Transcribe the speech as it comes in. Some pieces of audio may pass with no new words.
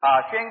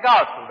宣告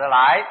主的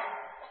来。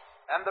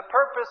And the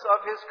purpose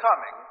of his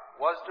coming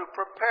was to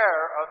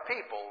prepare a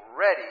people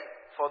ready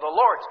for the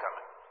Lord's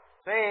coming.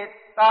 所以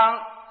当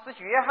施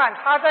洗约翰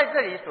他在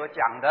这里所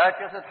讲的，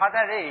就是他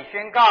在这里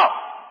宣告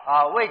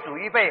为主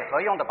预备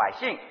合用的百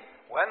姓。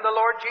When the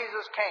Lord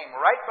Jesus came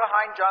right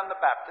behind John the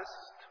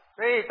Baptist,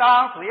 所以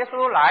当主耶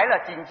稣来了，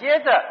紧接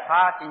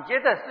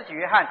着施洗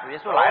约翰，主耶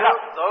稣来了。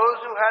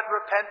Those who had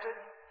repented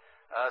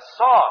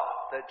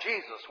saw that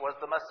Jesus was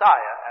the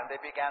Messiah, and they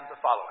began to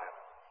follow him.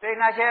 所以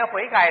那些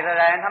悔改的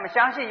人，他们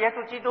相信耶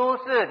稣基督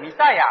是弥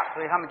赛亚，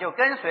所以他们就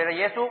跟随了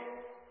耶稣。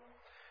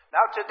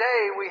Now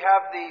today we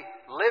have the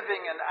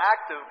living and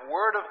active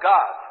Word of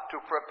God to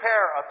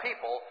prepare a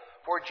people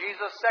for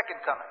Jesus'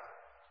 second coming.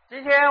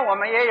 今天我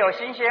们也有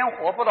新鲜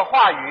活泼的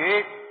话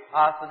语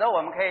使得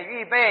我们可以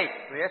预备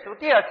主耶稣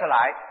第二次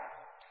来。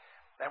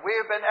And we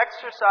have been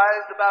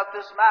exercised about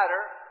this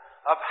matter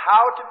of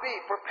how to be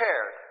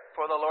prepared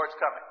for the Lord's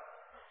coming.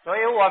 所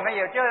以我们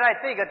也就在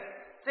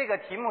这个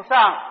题目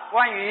上，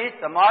关于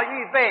怎么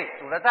预备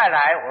主的再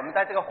来，我们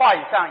在这个话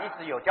语上一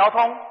直有交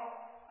通。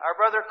Our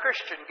brother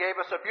Christian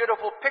gave us a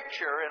beautiful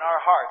picture in our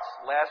hearts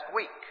last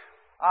week.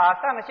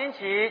 上个星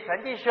期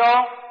陈弟兄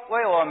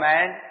为我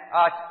们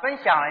分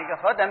享了一个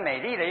何等美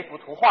丽的一幅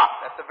图画。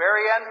At the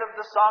very end of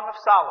the Song of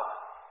Solomon,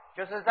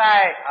 就是在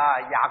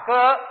雅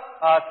歌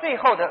最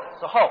后的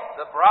时候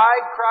the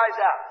bride cries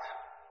out,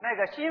 那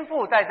个心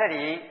腹在这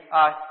里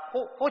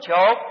呼求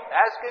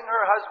asking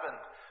her husband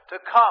to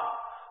come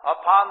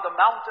upon the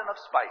mountain of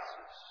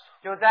spices.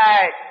 就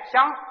在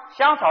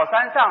香草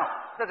山上，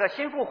这个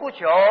心腹呼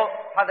求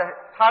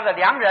他的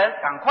良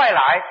人赶快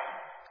来。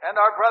And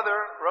our brother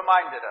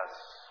reminded us,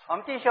 我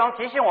们弟兄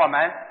提醒我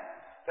们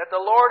that the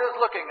Lord is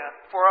looking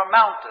for a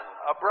mountain,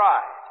 a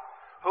bride,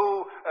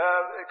 who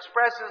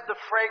expresses the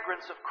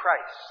fragrance of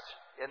Christ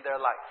in their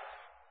life.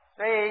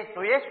 所以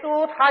主耶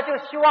稣他就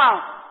希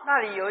望那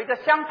里有一个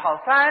香草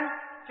山，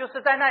就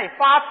是在那里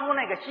发出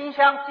那个馨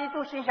香，基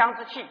督馨香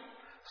之气。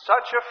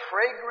Such a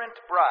fragrant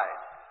bride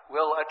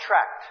will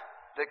attract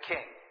the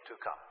king to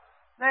come.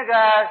 那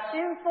个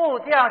心腹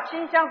这样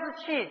馨香之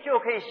气就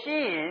可以吸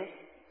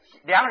引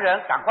良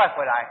人赶快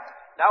回来。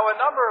Now, a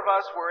number of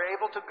us were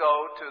able to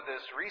go to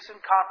this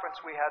recent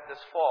conference we had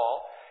this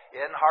fall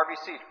in Harvey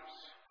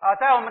Cedars.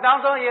 在我们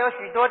当中也有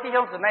许多弟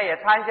兄姊妹也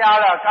参加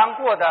了刚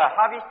过的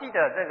Harvey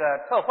Cedars 这个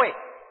特会。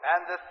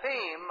And the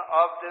theme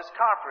of this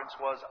conference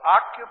was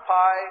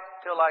Occupy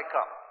Till I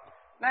Come.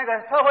 那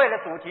个特会的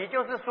主题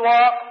就是说，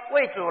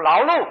为主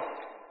劳碌，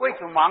为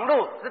主忙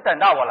碌，只等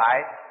到我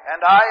来。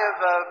And I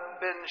have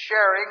been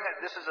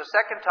sharing, this is the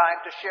second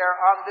time to share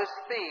on this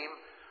theme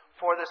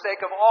for the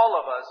sake of all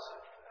of us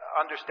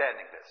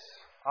understanding this.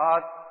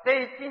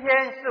 今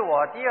天是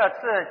我第二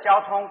次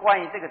交通关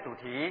于这个主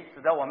题，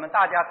使得我们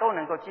大家都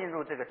能够进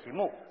入这个题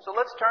目。So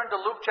let's turn to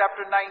Luke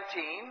chapter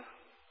 19.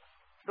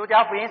 路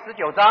加福音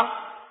19章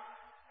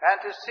and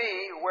to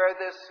see where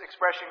this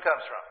expression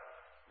comes from.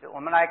 我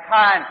们来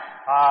看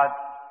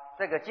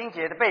这个经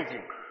节的背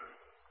景。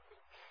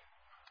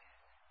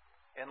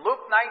In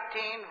Luke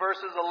 19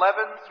 verses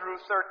 11 through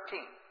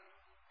 13.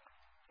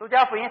 路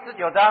加福音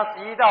19章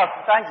11到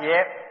13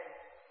节。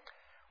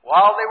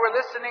While they were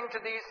listening to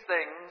these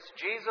things,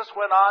 Jesus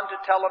went on to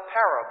tell a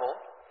parable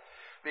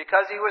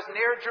because he was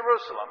near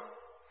Jerusalem,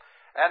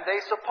 and they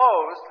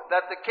supposed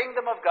that the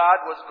kingdom of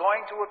God was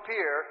going to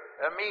appear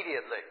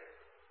immediately.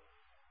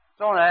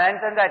 众人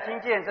正在听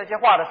见这些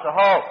话的时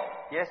候，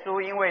耶稣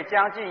因为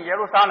将近耶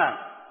路撒冷，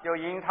就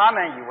因他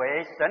们以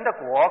为神的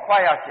国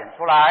快要显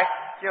出来，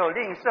就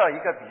另设一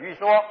个比喻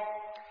说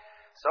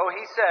So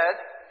he said,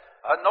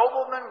 a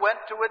nobleman went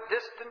to a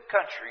distant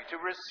country to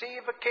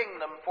receive a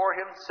kingdom for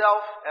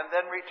himself and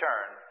then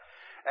return.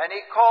 And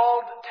he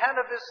called 10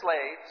 of his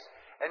slaves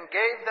and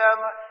gave them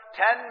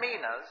 10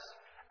 minas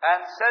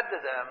and said to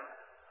them,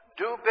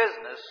 do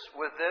business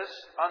with this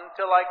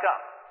until I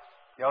come.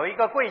 有一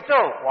个贵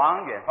胄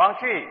往远方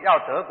去，要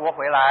得国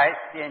回来，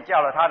便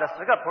叫了他的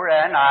10个仆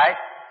人来，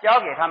交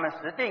给他们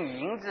10锭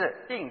银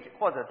子，锭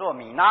或者做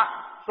米纳，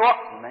说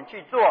你们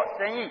去做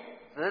生意，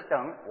只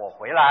等我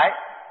回来。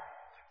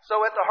So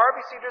at the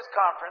Harvey Cedars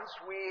Conference,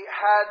 we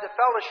had the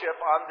fellowship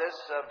on this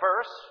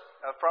verse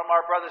from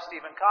our brother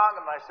Stephen Cong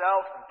and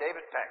myself and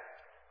David Peng.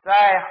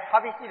 在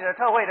哈比西的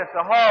特会的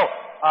时候，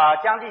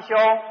江弟兄、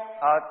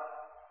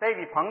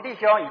David 彭弟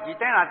兄以及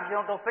Dana 弟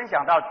兄都分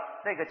享到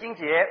这个经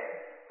节。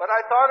But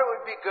I thought it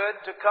would be good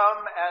to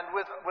come and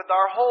with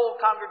our whole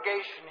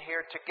congregation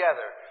here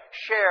together,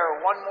 share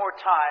one more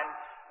time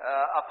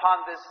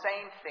upon this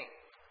same theme.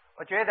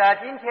 我觉得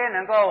今天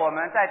能够我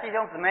们在弟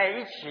兄姊妹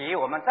一起，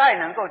我们再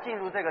能够进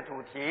入这个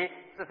主题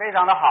是非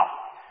常的好。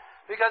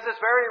Because it's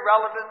very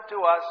relevant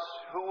to us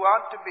who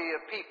want to be a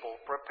people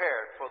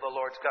prepared for the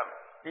Lord's coming.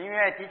 因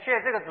为的确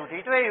这个主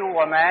题对于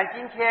我们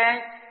今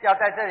天要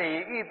在这里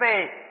预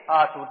备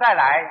主再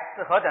来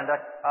是何等的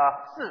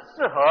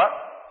适合。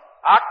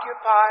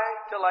Occupy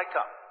till I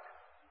come.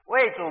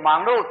 为主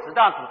忙碌，直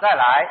到主再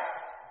来。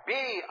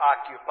Be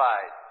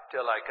occupied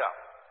till I come.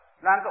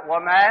 我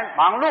们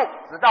忙碌，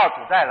直到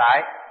主再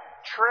来。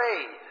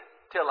Trade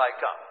till I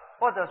come.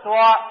 或者说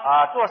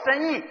做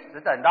生意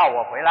只等到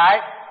我回来，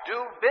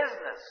 Do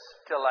business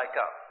till I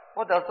come.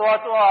 或者说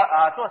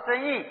做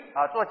生意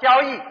做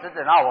交易只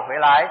等到我回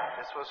来。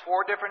 This was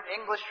 4 different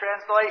English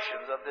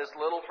translations of this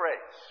little phrase.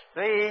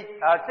 所以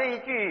这一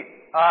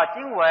句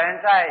经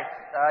文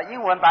在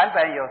英文版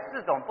本有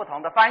4种不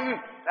同的翻译，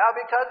 Now,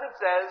 because it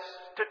says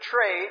to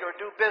trade or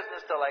do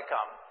business till I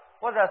come,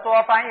 或者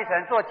说翻译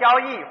成做交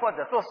易或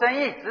者做生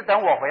意只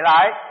等我回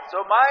来。 so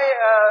my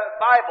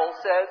Bible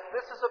says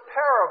this is a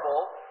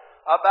parable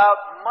about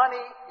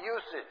money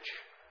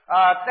usage.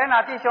 丹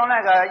拿弟兄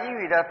那个英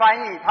语的翻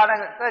译，他那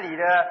个这里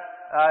的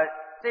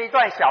这一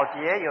段小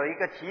节有一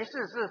个提示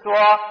是说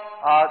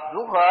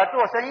如何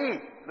做生意，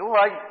如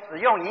何使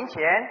用银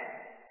钱。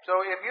 So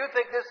if you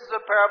think this is a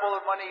parable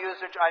of money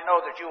usage, I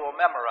know that you will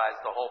memorize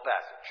the whole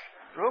passage.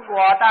 如果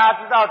大家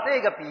知道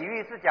这个比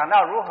喻是讲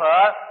到如何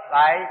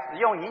来使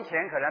用银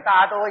钱，可能大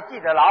家都会记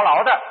得牢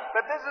牢的。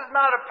 But this is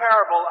not a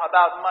parable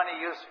about money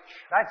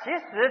usage. 但其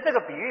实这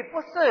个比喻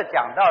不是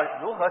讲到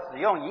如何使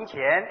用银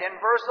钱。 In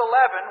verse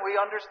 11, we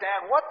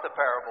understand what the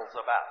parable is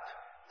about.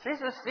 其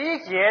实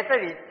11节这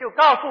里就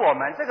告诉我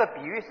们，这个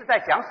比喻是在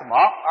讲什么。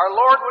 Our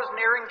Lord was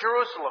nearing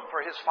Jerusalem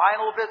for his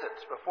final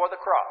visits before the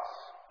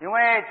cross. 因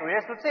为主耶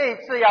稣这一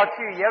次要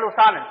去耶路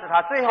撒冷，是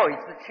他最后一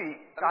次去，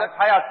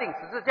他要钉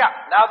十字架。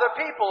 Now the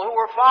people who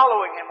were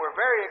following him were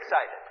very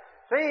excited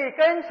所以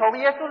跟从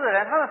耶稣的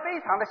人，他们非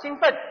常的兴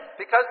奋，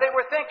 because they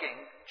were thinking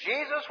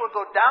Jesus would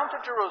go down to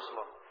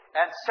Jerusalem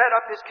and set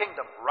up his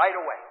kingdom right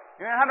away.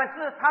 因为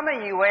他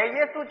们以为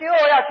耶稣就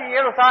要去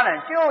耶路撒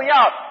冷，就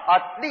要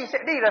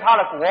立了他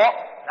的国。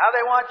 Now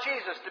they want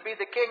Jesus to be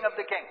the king of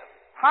the kingdom.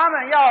 他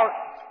们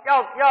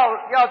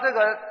要这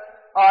个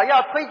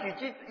要推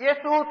举耶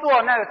稣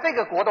做这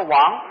个国的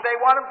王。 They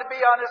want him to be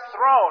on his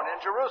throne in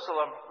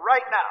Jerusalem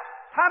right now.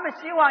 他们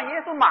希望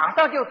耶稣马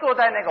上就坐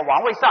在那个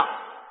王位上。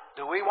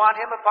 Do we want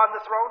him upon the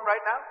throne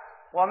right now?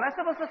 我们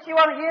是不是希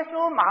望耶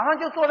稣马上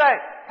就坐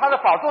在他的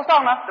宝座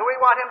上呢？ Do we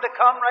want him to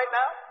come right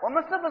now? 我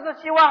们是不是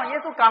希望耶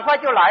稣赶快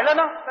就来了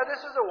呢？ Now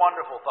this is a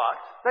wonderful thought.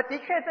 那的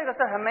确，这个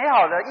是很美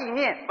好的意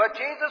念。 But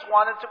Jesus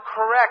wanted to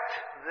correct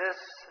this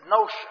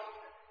notion.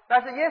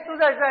 但是耶稣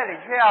在这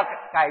里却要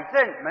改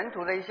正门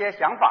徒的一些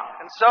想法，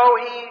 And so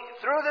he,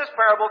 through this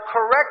parable,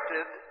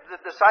 corrected the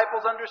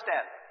disciples'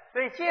 understanding.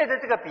 所以借着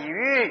这个比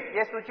喻，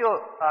耶稣就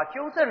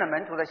纠正了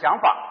门徒的想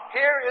法。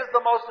 Here is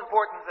the most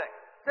important thing.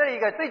 这一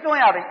个最重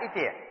要的一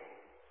点，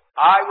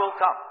 I will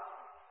come.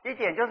 一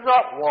点就是说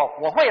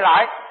我会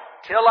来。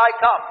 Till I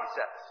come, he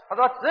says. 他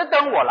说只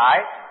等我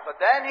来。 But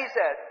then he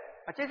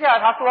said, 接下来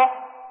他说，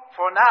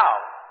 For now,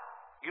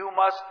 you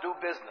must do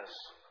business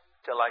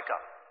till I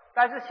come.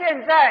 但是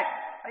现在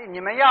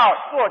你们要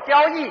做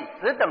交易，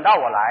只等到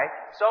我来。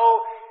 So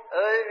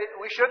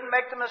we shouldn't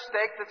make the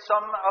mistake that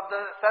some of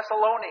the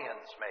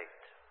Thessalonians made.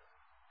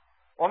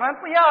 我们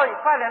不要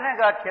犯了那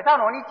个铁萨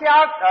罗尼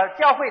迦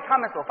教会他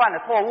们所犯的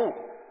错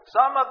误。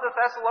 Some of the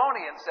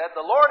Thessalonians said,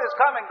 The Lord is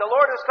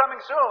coming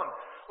soon.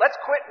 Let's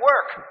quit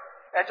work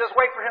and just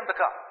wait for him to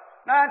come.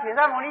 那铁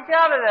萨罗尼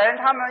迦的人，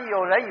他们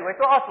有人以为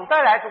说主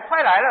再来，主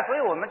快来了，所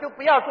以我们就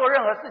不要做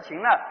任何事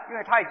情了，因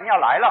为他已经要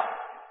来了。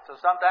 So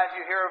sometimes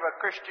you hear of a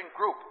Christian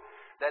group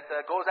that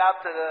goes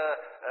out to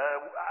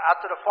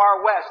the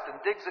far west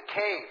and digs a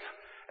cave,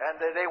 and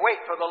they wait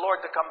for the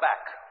Lord to come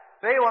back.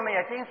 所以我们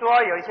也听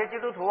说有一些基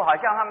督徒，好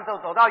像他们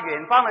走到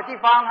远方的地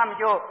方，他们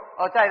就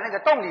在那个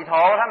洞里头，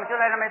他们就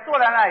在那边坐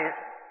在那里，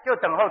就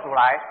等候主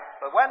来。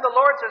 But when the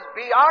Lord says,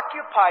 Be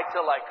occupied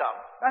till I come,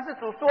 但是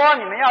主说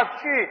你们要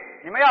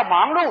去，你们要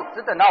忙碌，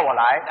只等到我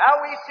来。 now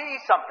we see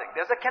something.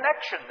 There's a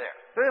connection there.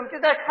 所以我们就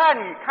在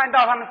看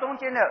到他们中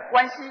间的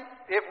关系。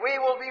 If we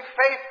will be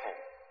faithful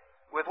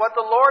with what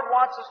the Lord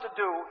wants us to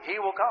do, He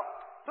will come.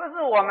 就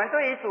是我们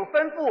对于主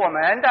吩咐我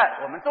们的，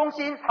我们忠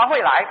心他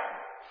会来。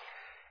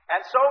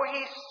 And so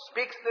He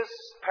speaks this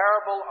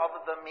parable of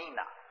the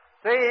mina.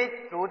 所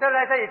以主在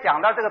这里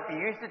讲到这个比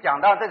喻，是讲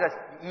到这个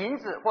银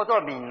子或者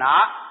米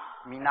拿。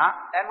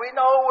 And we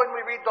know when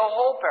we read the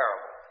whole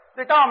parable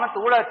所以当我们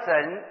读了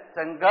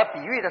整个比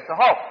喻的时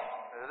候，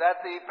 that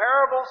the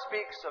parable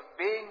speaks of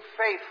being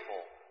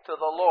faithful to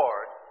the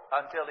Lord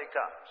until He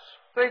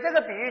comes. 所以这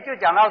个比喻就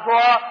讲到说，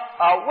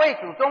为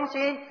主忠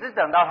心，只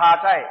等到他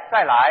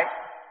再来。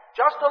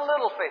 Just a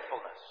little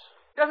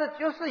faithfulness.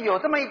 就是有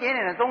这么一点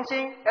点的忠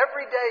心，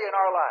 Every day in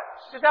our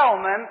lives, 就在我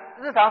们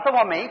日常生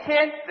活每一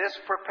天， this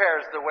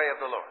prepares the way of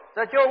the Lord.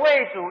 这就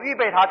为主预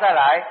备他再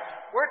来。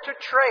 We're to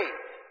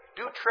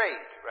do trade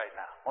right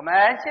now. 我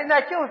们现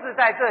在就是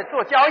在这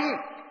做交易，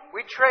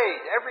 We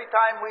trade every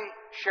time we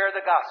share the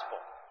gospel.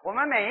 我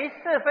们每一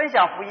次分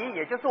享福音，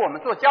也就是我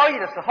们做交易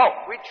的时候，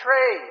 We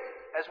trade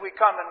as we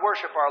come and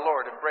worship our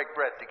Lord and break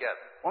bread together.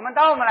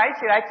 当我们一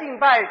起来敬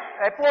拜、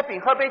来拨饼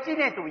喝杯纪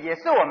念主，也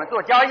是我们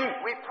做交易。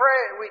 We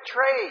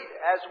trade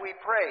as we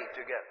pray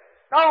together.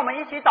 当我们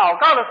一起祷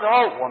告的时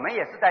候，我们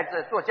也是在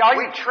这做交易。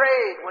 We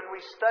trade when we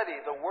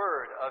study the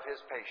word of His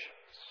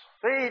patience.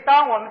 所以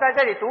当我们在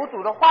这里读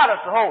主的话的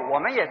时候，我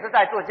们也是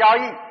在做交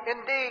易。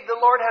 Indeed, the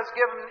Lord has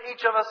given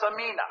each of us a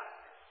mina.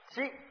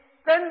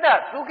 真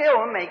的主给我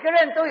们每个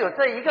人都有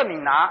这一个米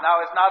拿，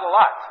 Now, it's not a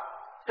lot,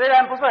 虽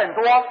然不是很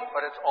多，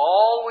 but it's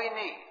all we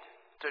need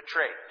to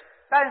trade.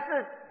 但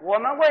是我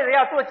们为了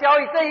要做交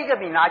易，这一个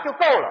米拿就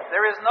够了。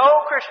 There is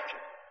no Christian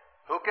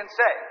who can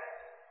say,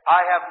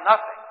 I have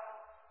nothing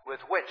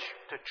with which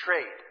to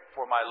trade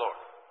for my Lord.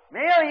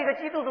 没有一个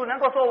基督徒能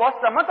够说我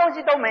什么东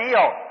西都没有，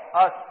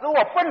使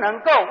我不能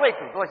够为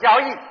主做交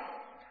易。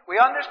 We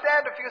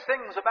understand a few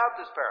things about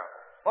this parable.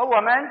 而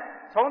我们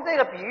从这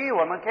个比喻，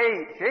我们可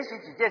以学习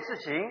几件事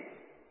情。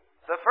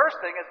 The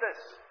first thing is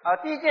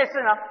this. 第一件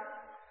事呢，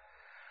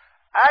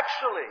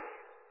 Actually,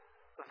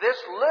 this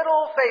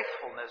little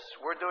faithfulness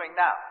we're doing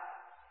now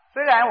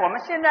虽然我们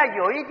现在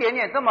有一点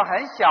点这么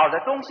很小的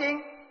忠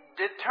心，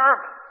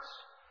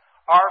 determines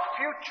our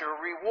future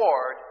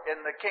reward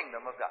in the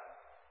kingdom of God.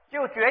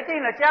 就决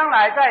定了将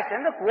来在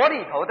神的国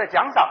里头的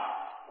奖赏。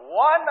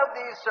 One of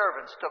these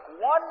servants took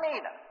 1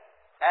 mina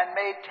and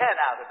made 10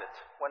 out of it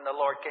when the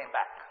Lord came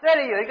back. 这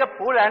里有一个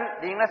仆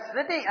人领了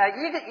10锭，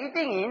一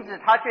锭银子，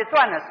他却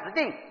赚了10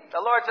锭。 The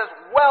Lord says,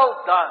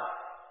 well done.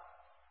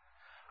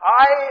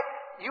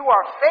 You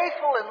are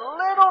faithful in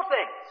little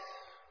things.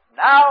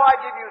 Now I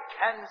give you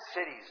 10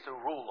 cities to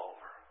rule over.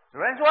 主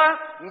人说：“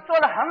你做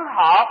得很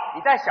好，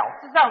你在小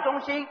事上忠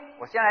心，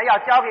我现在要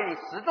交给你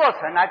10座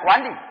城来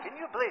管理。 Can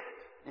you believe it?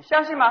 你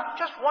相信吗？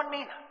 Just 1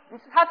 mina.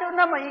 他就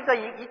那么一锭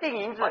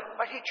银子，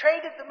 But he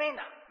traded the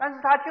mina. 但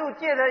是他就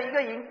借着一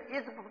个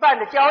一直不断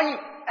的交易，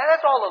 And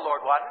that's all the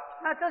Lord wanted.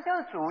 那这就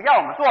是主要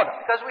我们做的。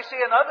 Because we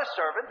see another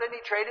servant, then he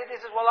traded. He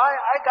says, well,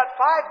 I got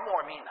 5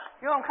 more mina.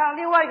 因为我们看到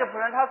另外一个仆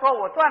人，他说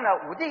我赚了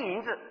5锭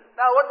银子。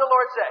 Now, what did the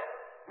Lord say?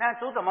 那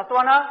主怎么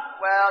说呢？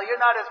 Well, you're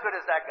not as good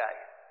as that guy.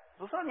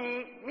 主说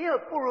你没有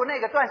不如那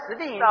个赚10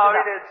锭银子 No, he 的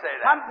didn't say。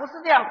他 that. 不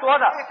是这样说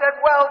的， He said,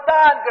 well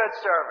done, good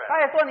servant. 他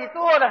也说你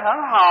做的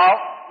很好。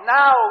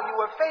 Now you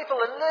were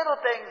faithful in little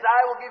things.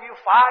 I will give you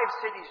 5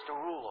 cities to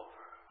rule over.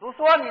 主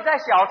说你在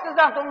小事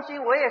上忠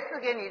心，我也是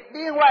给你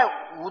另外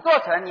5座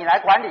城你来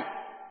管理。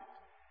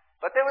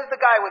 But there was the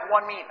guy with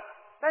 1 mina.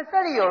 但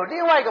这里有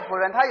另外一个仆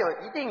人，他有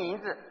1锭银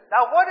子。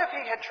 Now, what if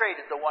he had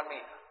traded the 1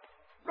 mina?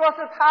 若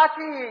是他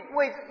去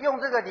用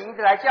这个银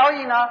子来交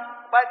易呢？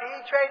 But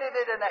he traded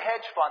it in a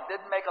hedge fund,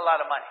 didn't make a lot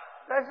of money.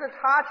 但是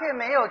他却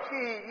没有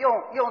去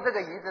用这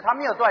个银子，他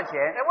没有赚钱。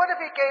 And what if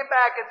he came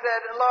back and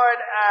said, Lord,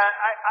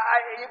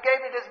 you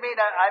gave me this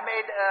mina, I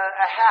made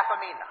a half a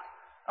mina.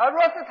 而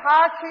若是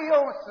他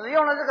使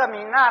用了这个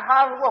米纳，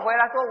他如果回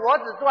来说我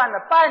只赚了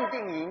半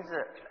锭银子，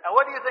 Now,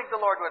 what do you think the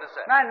Lord would have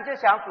said? 那你就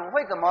想主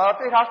会怎么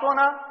对他说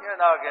呢？ You're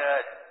no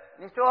good.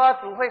 你说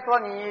主会说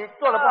你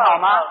做的不好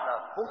吗？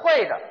 No. 不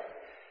会的，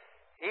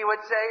 He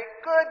would say,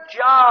 good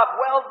job,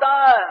 well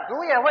done.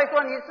 主也会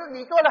说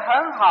你做的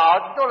很好，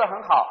你做的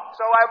很好。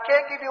 So I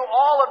can't give you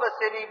all of a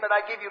city, but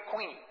I give you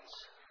queens.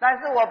 但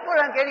是我不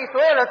能给你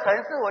所有的城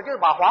市，我就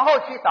把皇后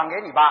区赏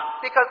给你吧。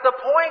 Because the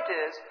point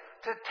is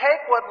to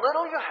take what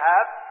little you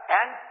have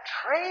and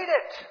trade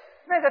it.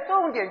 那个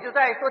重点就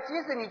在于说，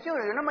即使你就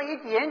有那么一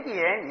点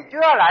点，你就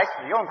要来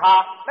使用它。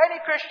 Many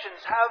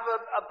Christians have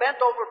a bent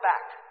over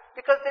back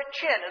because their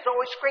chin is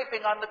always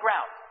scraping on the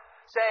ground,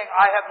 saying,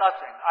 I have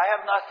nothing, I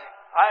have nothing,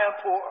 I am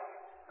poor.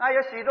 那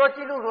有许多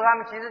基督徒，他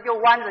们其实就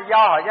弯着腰，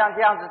好像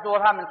这样子说，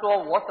他们说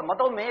我什么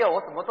都没有，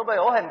我什么都没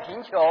有，我很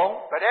贫穷。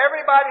 But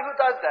everybody who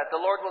does that, the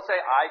Lord will say,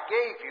 I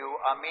gave you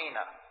a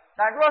mina.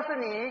 但若是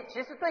你，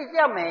其实对这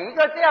样每一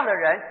个这样的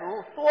人，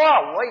主说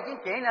我已经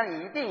给了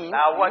你1锭银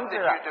Now, what 子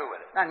did 了 you do with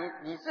it?，那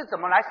你是怎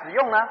么来使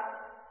用呢？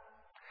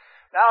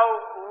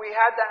 Now, we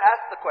had to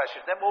ask the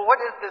question, then, well, what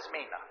is this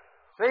mina?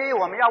 所以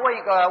我们要问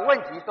一个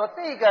问题，说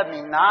这个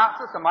米拿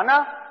是什么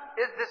呢？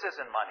 This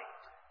isn't money.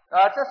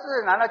 这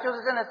是难道就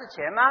是真的是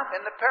钱吗？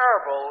 In the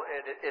parable,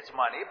 it's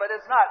money, but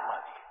it's not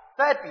money.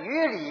 在比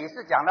喻里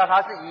是讲到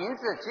它是银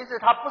子，其实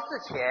它不是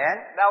钱。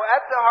 Now,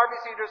 at the Harvey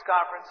Cedars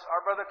Conference,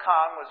 our brother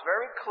Kong was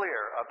very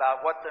clear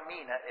about what the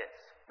mina is.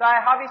 在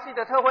哈维系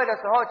的特会的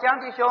时候，江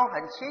弟兄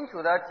很清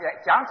楚的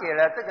讲解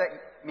了这个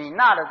米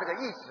纳的这个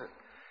意思。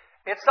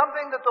 It's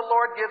something that the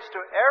Lord gives to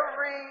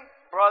every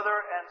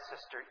brother and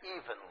sister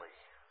evenly.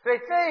 所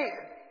以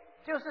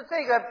就是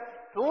这个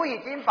主已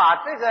经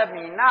把这个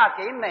米纳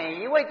给每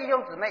一位弟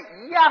兄姊妹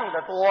一样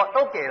的多，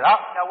都给了。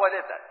 Now, what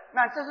is that?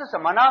 那这是什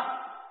么呢？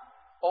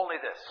 Only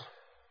this,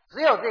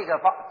 只有这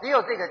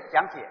个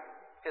讲解，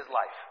 his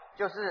life.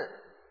 就是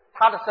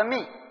他的生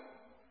命，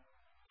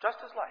 Just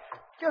his life.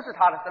 就是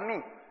他的生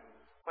命。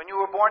 When you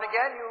were born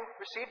again, you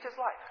received his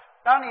life.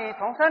 当你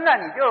重生了，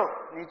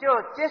你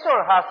就接受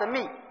了他的生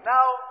命。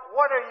 Now,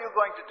 what are you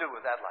going to do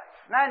with that life?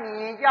 那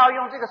你要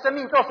用这个生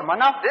命做什么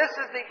呢？ This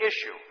is the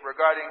issue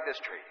regarding this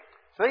trading.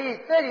 所以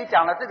这里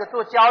讲的这个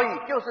做交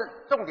易，就是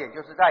重点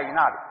就是在于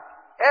那里，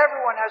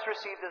 Everyone has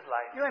received his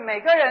life. 因为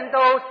每个人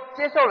都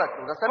接受了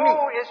主的生命。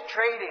 Who is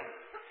trading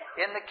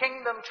in the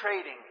kingdom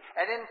trading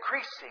and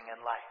increasing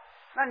in life?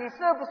 那你是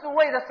不是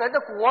为了神的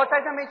国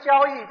在这边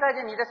交易，在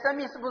这你的生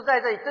命是不是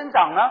在这里增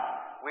长呢？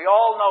 We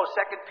all know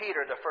 2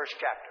 Peter, the first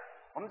chapter.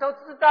 我们都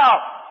知道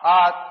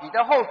彼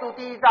得后书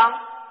第1章，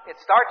 It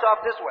starts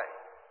off this way.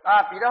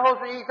 彼得后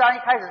书1章一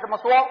开始这么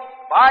说。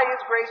By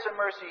his grace and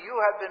mercy, you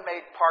have been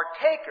made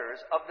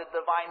partakers of the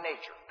divine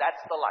nature.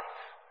 That's the life.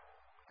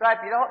 在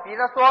彼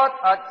得说，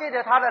借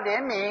着他的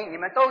怜悯，你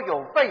们都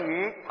有份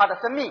于他的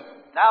生命。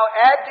Now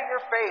add to your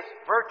faith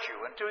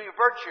virtue, and to your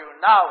virtue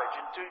knowledge,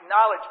 and to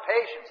knowledge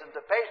patience, and to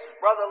patience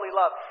brotherly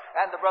love,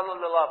 and the brotherly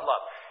love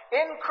love.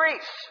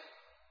 Increase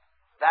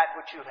that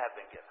which you have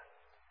been given.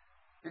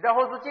 彼得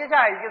后书接下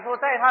来也就是说，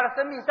在他的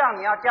生命上，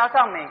你要加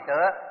上美德，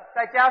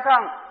再加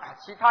上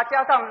其他，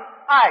加上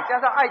爱，加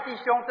上爱弟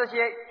兄，这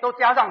些都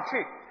加上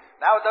去。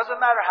Now it doesn't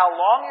matter how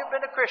long you've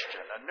been a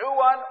Christian, a new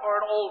one or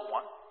an old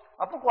one.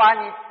 不管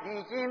你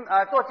已经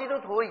做基督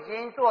徒已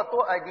经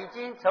已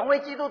经成为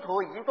基督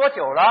徒已经多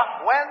久了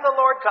When the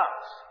Lord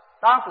comes,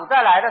 当主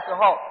再来的时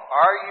候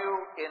are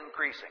you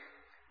increasing?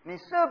 你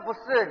是不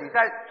是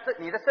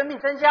你的生命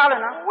增加了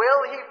呢？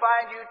 Will he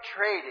find you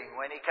trading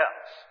when he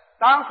comes?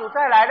 当主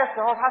再来的时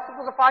候，他是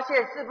不是发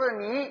现是不是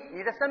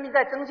你的生命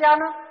在增加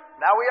呢？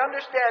 Now we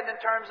understand in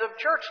terms of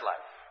church life.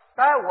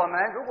 当然我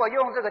们如果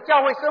用这个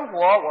教会生活，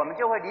我们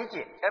就会理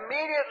解。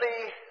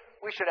 Immediately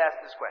we should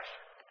ask this question.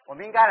 我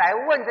们应该来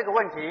问这个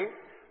问题。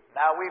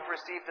 Now we've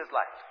received his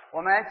life.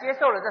 我们接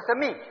受了这生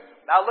命。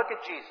 Now look at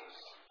Jesus.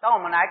 当我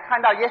们来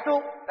看到耶稣，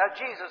 Now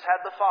Jesus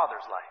had the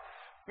Father's life.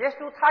 耶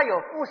稣他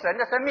有父神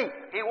的生命，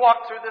 He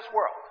walked through this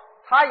world.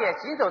 他也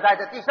行走在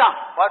这地上。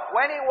 But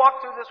when he walked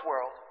through this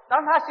world,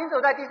 当他行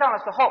走在地上的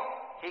时候，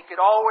 he could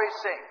always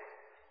sing,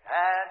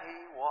 and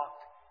he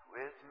walked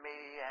with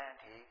me, and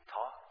he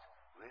talked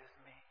with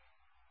me.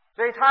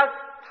 所以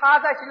他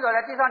在行走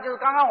在地上，就是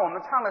刚刚我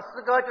们唱的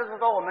诗歌，就是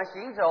说我们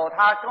行走，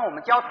他跟我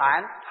们交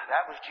谈，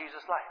 That was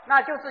Jesus' life.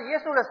 那就是耶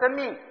稣的生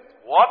命，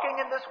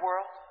 Walking in this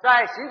world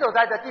在行走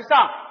在这地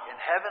上， in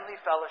heavenly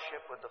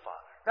fellowship with the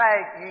Father. 在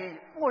与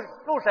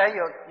父神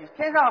与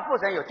天上的父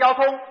神有交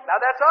通。 Now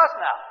that's us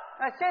now.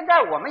 那现在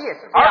我们也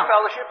是这 Our 样，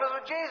 fellowship is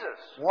with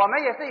Jesus. 我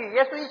们也是与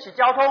耶稣一起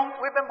交通，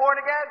 We've been born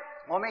again.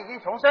 我们已经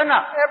重生了。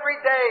 Every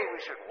day we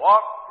should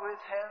walk with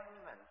him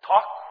and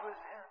talk with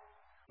him.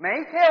 每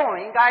一天我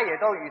们应该也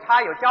都与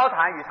他有交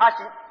谈，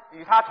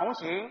与他同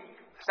行。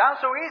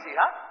 Sounds so easy,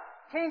 huh?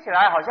 听起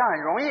来好像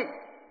很容易，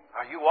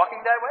 Are you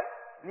walking that way?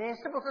 你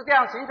是不是这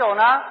样行走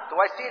呢？ Do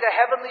I see the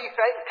heavenly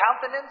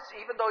countenance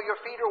even though your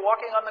feet are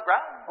walking on the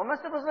ground? 我们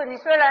是不是你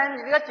虽然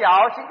你的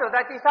脚行走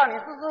在地上，你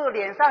是不是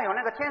脸上有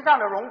那个天上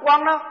的荣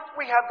光呢？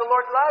 We have the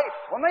Lord's life.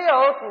 我们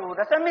有主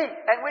的生命，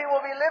 And we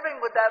will be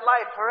living with that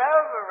life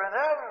forever and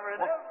ever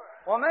and ever.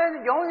 我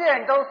们永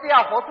远都是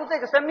要活出这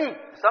个生命，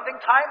 Something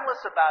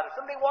timeless about it,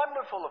 something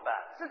wonderful about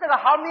it. 是这个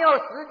毫没有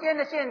时间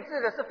的限制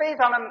的，是非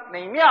常的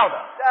美妙的。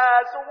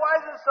 So why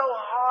is it so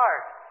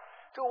hard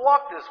to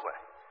walk this way?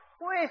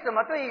 为什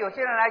么对于有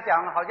些人来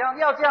讲，好像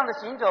要这样的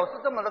行走是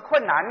这么的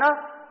困难呢？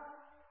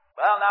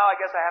 Well, now I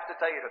guess I have to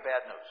tell you the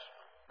bad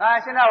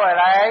news. 现在我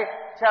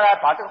下来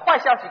把这个坏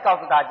消息告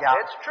诉大家。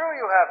 It's true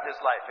you have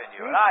this life in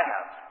you, and I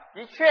have.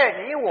 的确，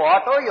你我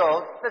都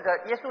有这个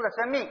耶稣的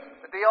生命，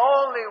 But the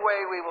only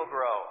way we will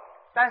grow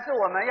但是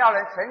我们要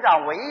能成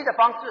长唯一的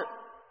方式，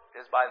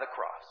 is by the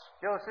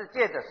cross. 就是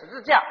借着十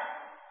字架。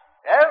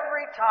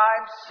 Every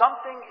time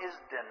something is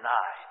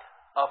denied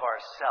of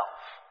ourself,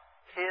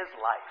 his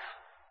life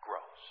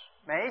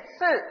grows. 每一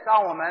次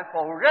当我们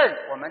否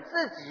认我们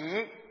自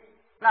己，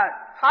那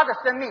他的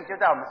生命就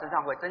在我们身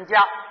上会增加。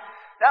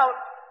 Now,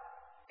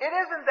 it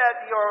isn't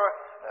that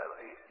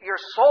your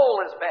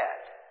soul is bad.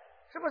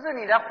 是不是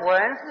你的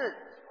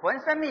魂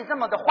生命这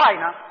么的坏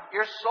呢？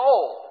 Your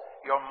soul,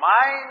 your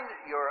mind,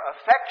 your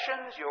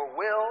affections, your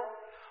will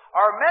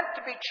are meant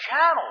to be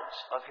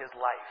channels of his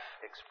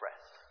life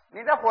expressed.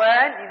 你的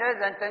魂，你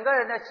的整个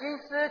人的心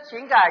思、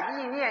情感、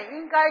意念，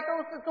应该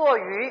都是作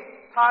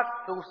于他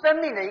主生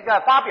命的一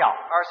个发表。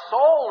 Our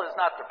soul is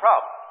not the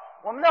problem.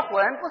 我们的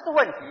魂不是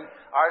问题，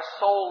 Our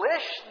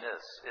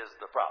soulishness is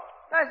the problem.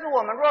 但是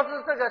我们若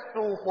是这个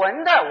属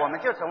魂的，我们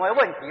就成为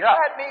问题了。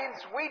 That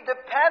means we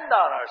depend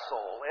on our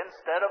soul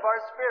instead of our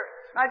spirit.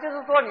 那就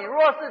是说，你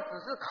若是只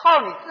是靠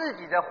你自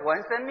己的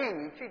魂生命，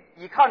你去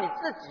依靠你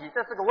自己，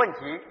这是个问题。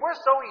 We're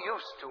so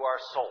used to our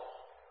soul.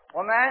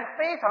 我们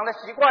非常的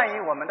习惯于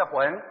我们的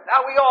魂。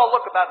 Now we all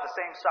look about the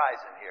same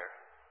size in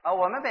here.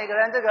 我们每个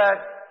人这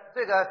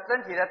个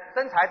身体的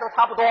身材都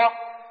差不多。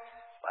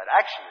 But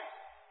actually,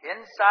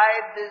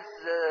 inside this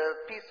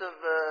piece of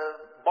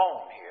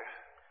bone here,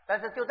 但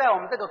是就在我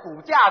们这个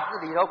骨架子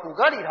里头、骨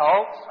骼里头，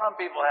 some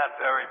people have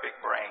very big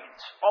brains,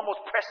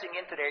 almost pressing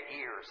into their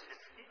ears,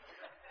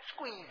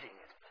 squeezing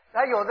it.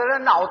 那有的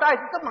人脑袋是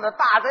这么的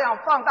大，这样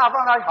放大，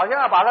好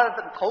像要把他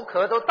的头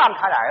壳都胀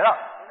开来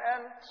了。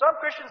 And some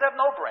Christians have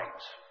no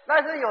brains.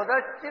 但是有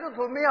的基督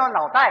徒没有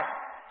脑袋。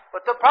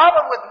 But the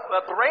problem with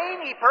a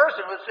brainy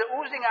person who's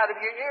oozing out of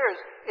your ears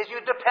is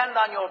you depend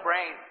on your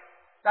brain.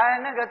 当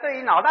然，那个对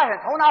于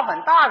头脑很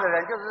大的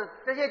人，就是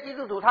这些基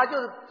督徒，他就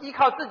是依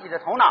靠自己的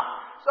头脑。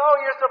 So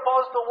you're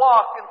supposed to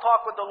walk and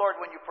talk with the Lord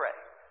when you pray.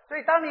 所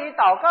以，当你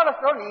祷告的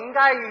时候，你应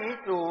该与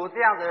主这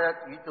样的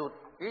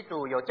与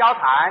主有交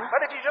谈。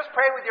 But if you just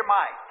pray with your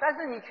mind, 但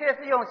是你却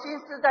是用心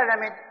思在那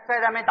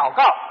边祷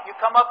告， you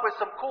come up with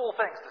some cool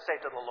things to say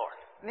to the Lord.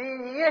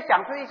 你也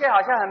想出一些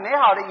好像很美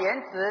好的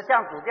言辞，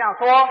像主这样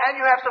说。And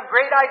you have some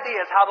great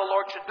ideas how the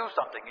Lord should do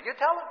something. And you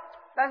tell him.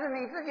 但是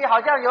你自己好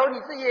像你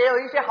自己也有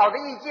一些好的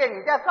意见，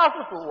你在告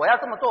诉主我要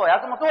这么做，我要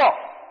这么做。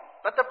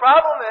But the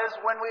problem is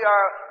when we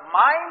are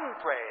mind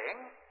praying,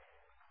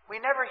 we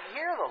never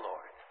hear the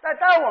Lord. 但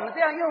当我们这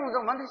样用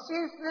我们的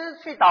心思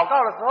去祷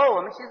告的时候，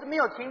我们其实没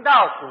有听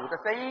到主的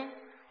声音。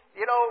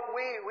You know,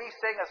 we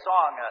sing a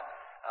song,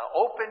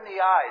 Open the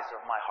Eyes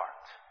of My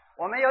Heart.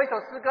 我们有一首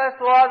诗歌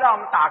说，让我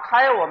们打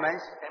开我们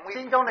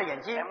心中的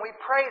眼睛。And we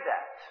pray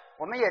that.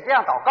 我们也这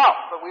样祷告。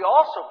But we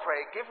also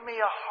pray, give me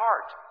a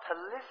heart to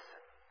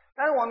listen.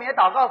 但是我们也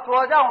祷告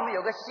说，让我们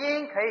有个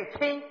心可以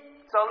听。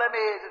 So let me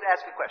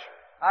ask you a question.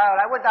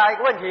 来问大家一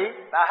个问题。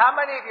Now, how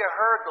many of you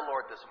heard the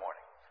Lord this morning?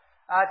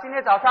 今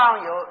天早上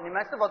你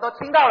们是否都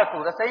听到了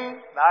主的声音？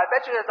 Now, I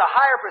bet you there's a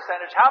higher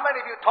percentage. How many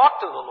of you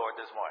talked to the Lord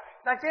this morning?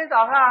 那今天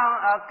早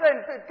上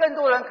更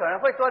多人可能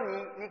会说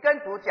你跟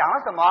主讲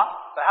了什么？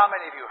 But how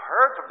many of you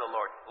heard from the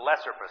Lord?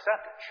 Lesser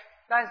percentage.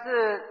 但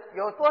是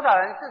有多少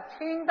人是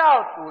听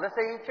到主的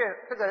声音，却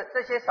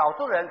这些少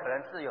数人可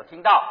能是有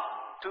听到。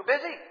 Too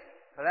busy.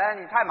 可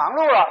能你太忙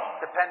碌了，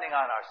 Depending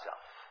on ourselves.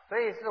 所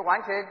以是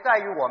完全在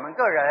于我们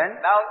个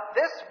人。 Now,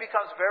 this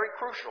becomes very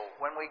crucial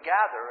when we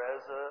gather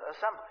as an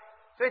assembly.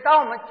 所以当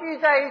我们聚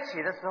在一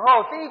起的时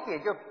候，这一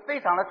点就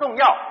非常的重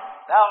要。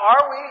 Now,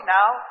 are we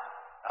now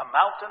a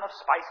mountain of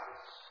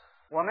spices?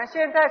 我们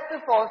现在是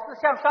否是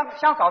像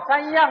香草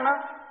山一样呢？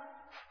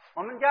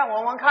我们这样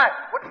闻闻看。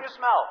 What do you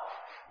smell?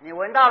 你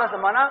闻到了什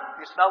么呢？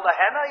 You smell the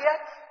henna yet?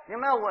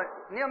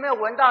 你有没有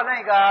闻到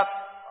那个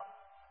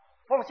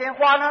凤仙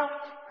花呢？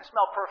 I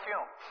smell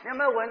perfume. 你有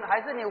没有闻？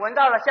还是你闻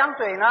到了香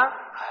水呢？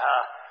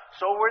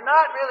 So we're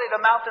not really the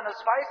mountain of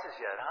spices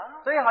yet,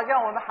 huh? 所以好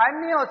像我们还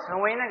没有成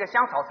为那个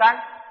香草山。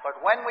 But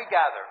when we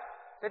gather,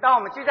 所以当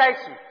我们聚在一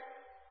起，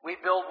 we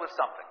build with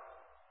something.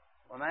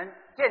 我们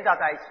建造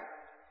在一起。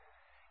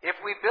 If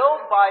we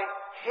build by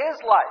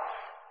His life,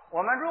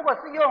 我们如果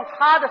是用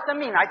他的生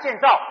命来建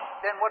造，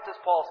 then what does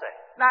Paul say?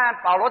 那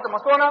保罗怎么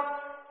说呢？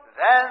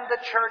 Then the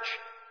church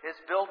is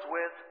built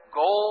with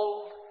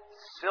gold,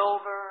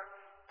 silver,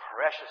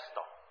 precious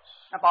stones.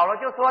 那保罗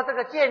就说，这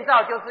个建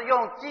造就是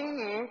用金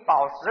银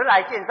宝石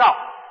来建造。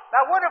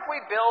 Now, what if we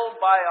build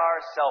by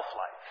our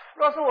self-life?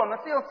 若是我们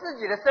是用自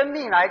己的生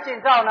命来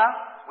建造呢？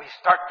 We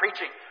start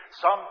preaching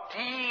some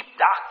deep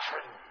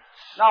doctrine.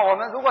 那我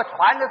们如果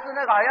传的是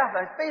那个好像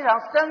非常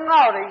深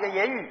奥的一个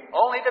言语，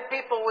 Only the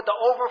people with the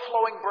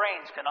overflowing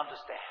brains can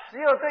understand. 只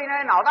有对那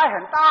些脑袋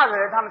很大的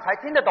人，他们才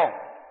听得懂。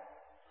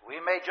 We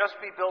may just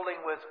be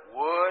building with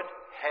wood,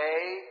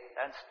 hay,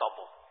 and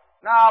stubble.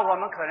 那我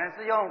们可能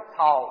是用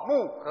草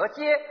木禾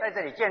秸在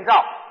这里建造。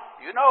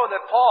 You know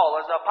that Paul,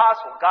 as an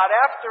apostle, got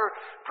after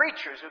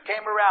preachers who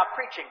came around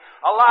preaching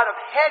a lot of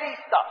heady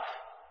stuff.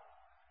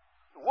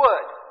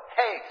 Wood,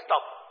 hay,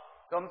 stubble.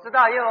 我们知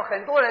道也有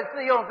很多人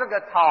是用这个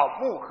草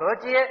木禾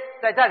秸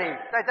在这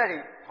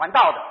里传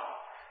道的。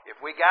 If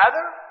we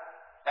gather,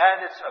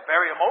 and it's a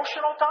very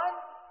emotional time,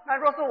 那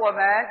若是我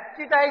们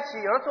聚在一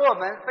起，有的时候我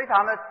们非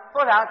常的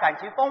感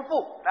情丰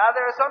富。 now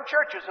there are some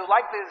churches who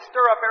like to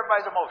stir up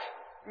everybody's emotion.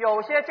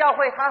 有些教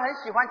会他很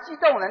喜欢激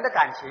动人的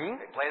感情，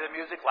 They play the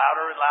music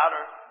louder and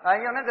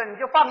louder, 用那个你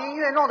就放音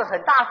乐弄得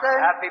很大声。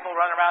 have people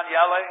run around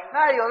yelling.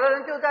 那有的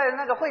人就在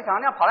那个会场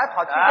那样跑来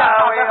跑去，这样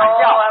大 We 声喊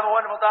all 叫。 have a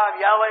wonderful time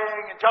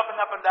yelling and jumping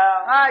up and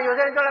down. 有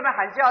的人就在那边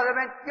喊叫，那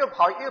边又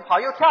跑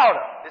又跳的。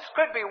 This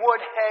could be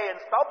wood, hay, and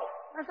stubble.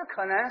 那这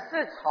可能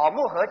是草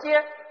木禾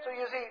秸。 So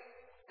you see,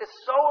 it's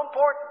so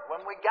important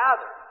when we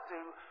gather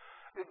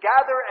to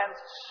gather and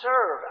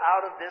serve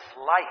out of this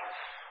life.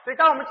 所以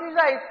当我们聚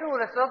在一处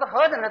的时候，是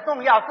何等的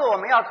重要，是我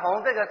们要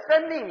从这个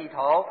生命里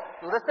头，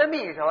主的生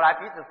命里头来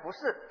彼此服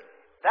侍。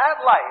 That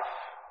life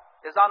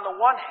is on the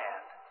one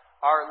hand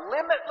our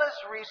limitless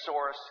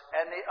resource,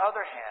 and the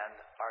other hand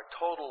our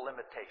total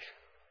limitation.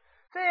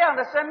 这样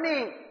的生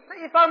命，这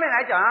一方面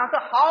来讲是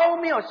毫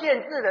没有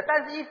限制的，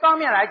但是一方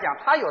面来讲，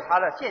它有它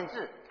的限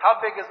制。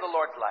 How big is the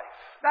Lord's life?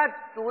 那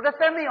主的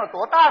生命有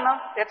多大呢？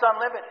 It's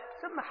unlimited.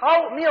 是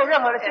没有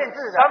任何的限 In 制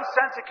some 的，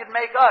 sense, it can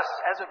make us,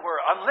 as it were,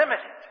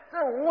 unlimited.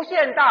 是无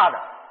限大的。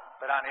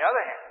 But on the other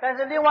hand, 但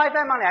是另外一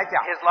方面来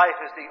讲， His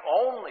life is the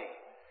only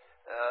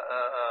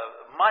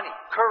money,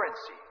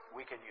 currency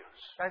we can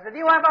use. 但是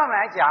另外一方面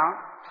来讲，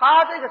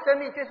他这个生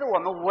命就是我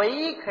们唯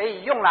一可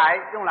以用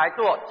来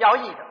做交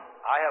易的。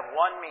 I have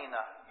one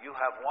mina, you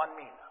have one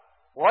mina.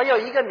 我有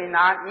一个米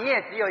拿，你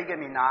也只有一个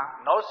米拿，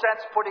 No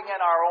sense putting in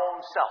our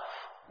own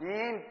self.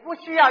 你不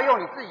需要用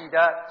你自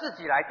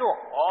己来做，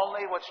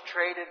 Only what's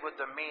traded with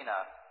the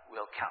mina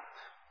will count.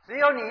 只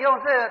有你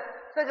用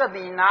这个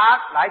米拿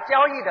来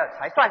交易的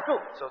才算数。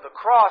 So the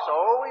cross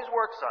always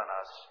works on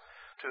us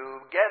to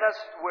get us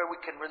where we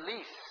can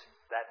release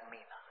that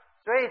mina.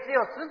 所以只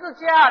有十字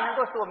架能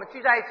够使我们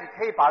聚在一起，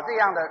可以把这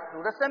样的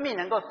主的生命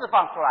能够释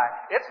放出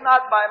来。 It's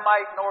not by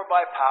might nor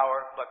by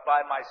power, but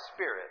by my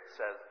spirit,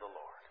 says the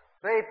Lord.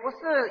 所以不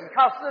是依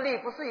靠势力，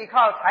不是依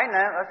靠才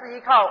能，而是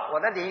依靠我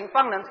的灵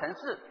方能成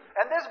事。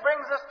And this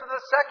brings us to the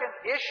second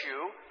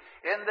issue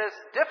in this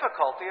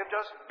difficulty of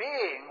just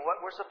being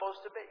what we're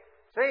supposed to be.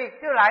 所以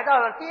就来到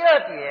了第二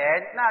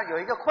点，那有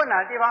一个困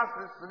难的地方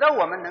使得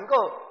我们能够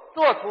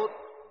做出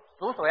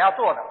主所要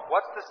做的。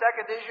What's the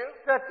second issue?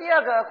 这第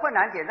二个困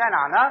难点在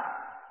哪呢？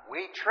 We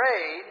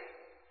trade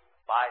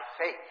by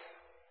faith.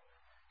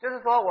 就是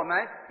说我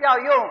们要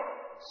用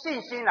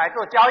信心来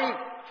做交易。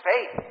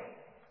Faith.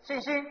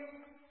 信心，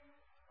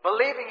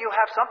 Believing you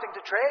have something to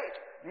trade.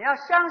 你要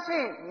相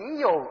信你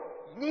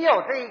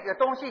有这一个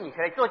东西，你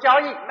可以做交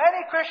易。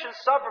Many Christians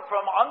suffer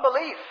from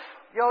unbelief.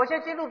 有些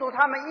基督徒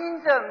他们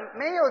因着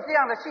没有这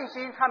样的信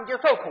心，他们就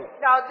受苦。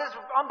Now, this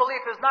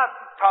unbelief is not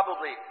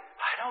probably,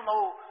 I don't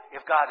know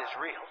if God is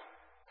real.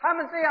 他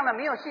们这样的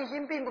没有信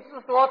心，并不是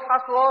说他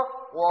说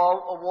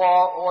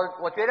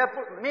我觉得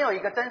没有一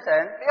个真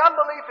神。 The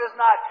unbelief is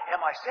not,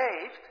 am I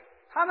saved?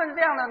 他们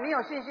这样的没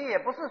有信心，也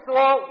不是说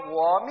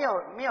我没有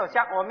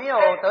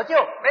得救。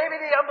 Maybe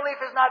the unbelief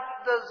is not,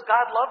 does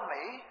God love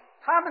me?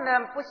 他们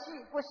呢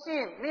不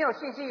信没有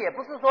信心，也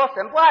不是说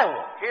神不爱我。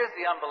 Here's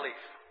the unbelief.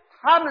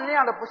 他们那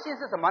样的不信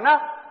是什么呢？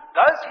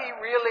 Does he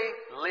really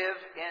live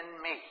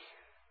in me?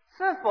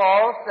 是否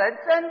神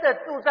真的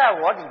住在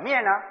我里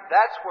面呢？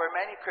 That's where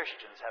many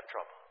Christians have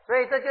trouble. 所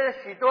以这就是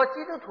许多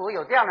基督徒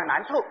有这样的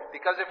难处。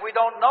 Because if we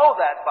don't know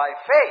that by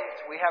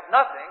faith, we have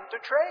nothing to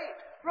trade.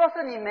 若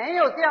是你没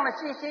有这样的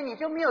信心，你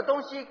就没有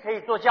东西可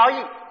以做交易。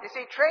 You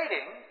see,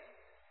 trading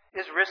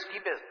is risky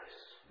business.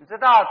 你知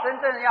道，真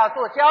正要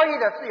做交易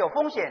的是有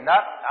风险的。 Now,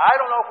 I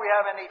don't know if we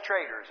have any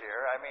traders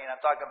here. I mean, I'm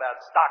talking about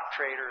stock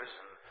traders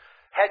and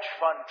hedge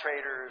fund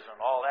traders and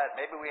all that.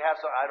 Maybe we have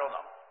some, I don't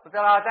know. 不知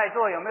道在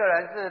座有没有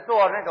人是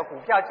做那个股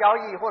票交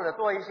易，或者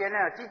做一些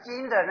那种基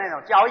金的那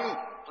种交易？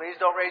 Please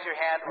don't raise your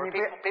hand, or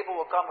people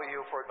will come with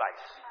you for advice.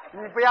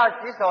 你不要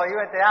举手，因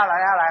为等下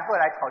来会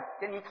来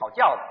跟你讨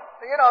教的。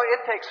 You know,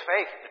 it takes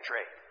faith to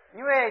trade.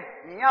 因为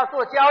你要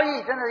做交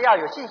易，真的要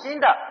有信心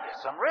的，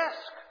 There's some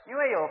risk. 因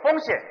为有风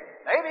险。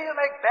 Maybe you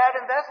make bad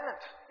investment.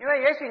 因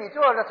为也许你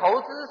做的投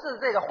资是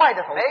这个坏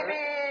的投资，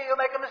 Maybe you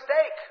make a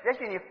mistake. 也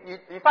许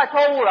你犯错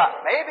误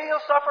了， Maybe you'll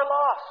suffer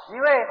loss.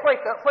 因为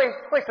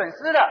会损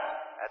失的。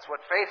 That's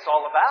what faith's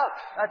all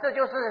about. 这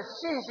就是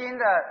信心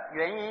的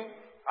原因。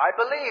 I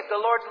believe the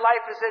Lord's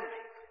life is in me.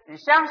 你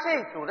相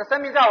信主的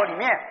生命在我里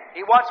面，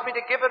 He wants me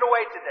to give it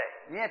away today.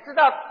 你也知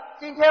道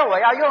今天我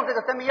要用这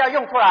个生命要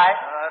用出来。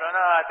 I don't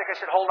know. I think I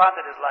should hold on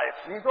to this life.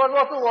 你说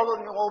若是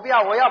我不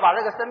要，我要把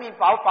这个生命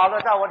保留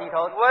在我里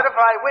头。 What if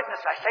I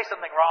witness? I say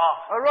something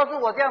wrong. 若是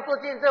我这样做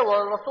见证，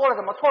我说了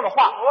什么错的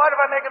话， What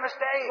if I make a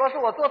mistake? 若是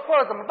我做错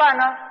了怎么办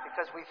呢？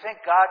 Because we think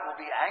God will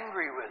be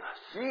angry with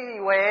us. 你以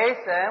为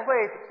神会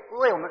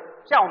为我们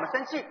向我们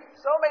生气？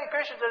 So many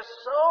Christians are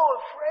so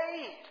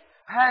afraid.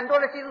 很多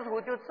的基督徒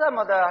就这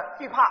么的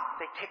惧怕，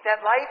 They take that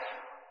life,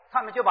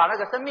 他们就把那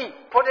个生命，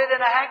 put it in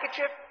a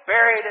handkerchief,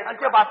 bury it in the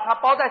就 ground. 把它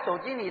包在手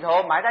巾里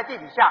头，埋在地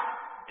底下。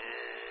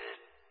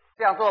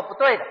这样做不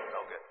对的，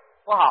 No good.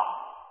 不好。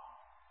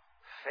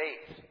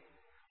 Faith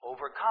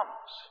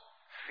overcomes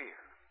fear.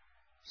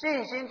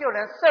 信心就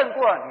能胜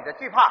过你的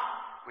惧怕。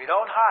 We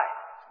don't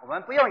hide. 我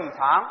们不用隐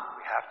藏，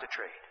 We have to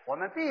trade. 我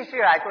们必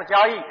须来做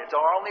交易。 It's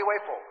our only way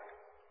forward.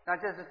 那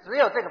就是只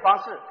有这个方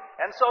式。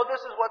 And so this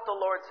is what the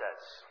Lord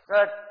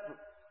says.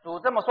 主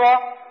这么说，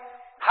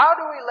 How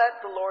do we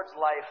let the Lord's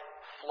life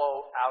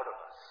flow out of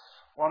us?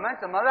 我们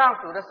怎么让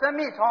主的生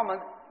命从我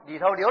们里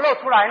头流露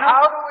出来呢？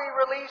 How do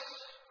we release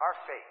our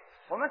faith?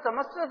 我们怎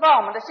么释放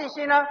我们的信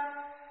心呢？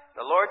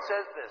 The Lord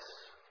says this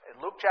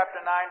in Luke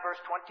chapter 9, verse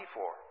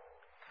 24.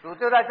 主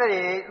就在这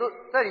里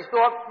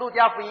说，路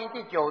加福音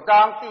第9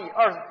章第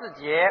24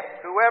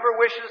节， Whoever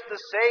wishes to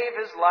save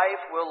his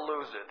life will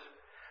lose it.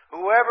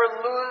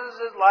 Whoever loses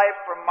his life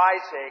for my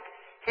sake,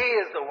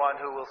 he is the one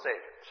who will save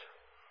it.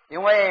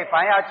 因为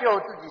凡要救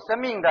自己生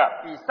命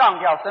的，必上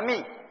吊生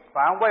命；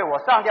凡为我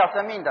上吊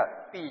生命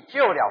的，必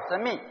救了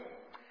生命。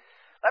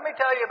 Let me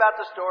tell you about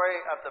the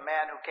story of the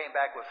man who came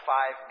back with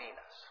 5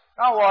 minas.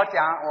 让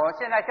我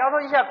现在交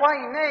通一下关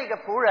于那个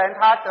仆人，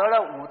他得了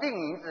5锭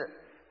银子。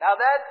 Now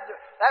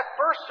that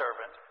first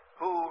servant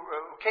who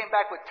came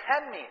back with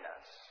 10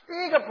 minas,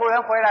 第一个仆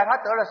人回来，他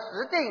得了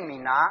10锭米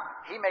拿，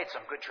 he made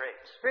some good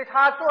trades. 所以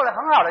他做了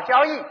很好的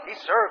交易。 He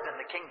served in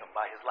the kingdom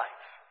by his life.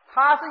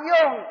 他是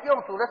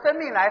用主的生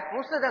命来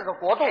服侍那个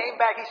国度， Came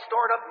back, he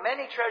stored up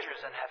many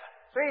treasures in heaven.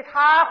 所以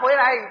他回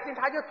来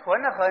他就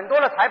存了很多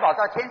的财宝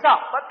在天上。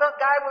 But the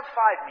guy with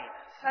 5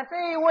 minas, 那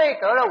这一位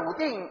得了5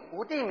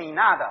锭米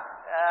纳的，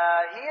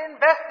 he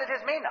invested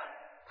his mina.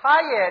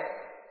 他也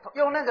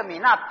用那个米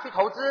纳去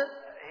投资，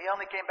 He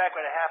only came back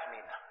with a half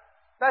mina.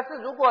 但是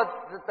如果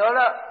只得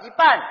了一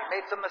半， He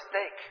made some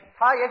mistake.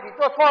 他也许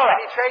做错了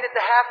And，he traded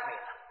the half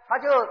mina. 他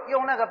就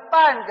用那个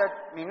半个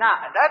米纳，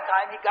 At that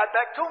time, he got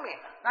back 2 mina.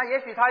 那也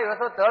许他有的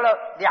时候得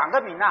了2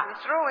个米纳， And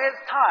through his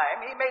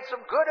time, he made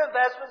some good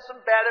investments,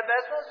 some bad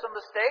investments, some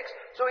mistakes,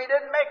 so he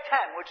didn't make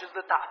 10, which is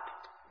the top.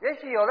 也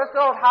许有的时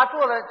候他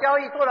做的交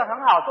易做得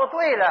很好，做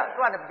对了，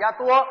赚的比较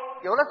多；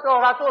有的时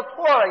候他做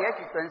错了，也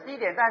许损失一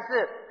点，但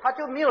是他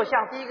就没有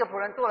像第一个仆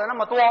人做的那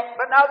么多。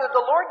But now did the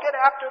Lord get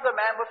after the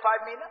man with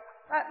 5 mina?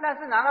 但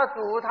是难道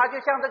主他就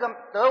像这个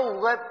得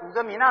五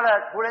个米纳的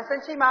仆人生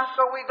气吗？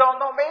 So we don't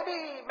know. Maybe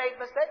he made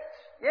mistakes.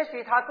 也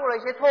许他做了一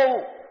些错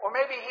误， Or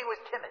maybe he was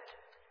timid.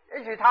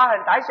 也许他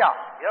很胆小。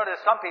You know,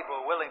 there's some people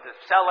who are willing to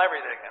sell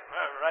everything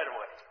right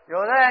away.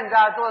 有的人你知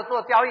道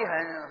做交易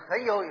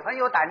很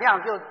有胆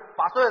量，就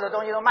把所有的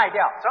东西都卖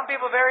掉。 Some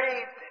people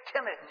very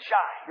timid and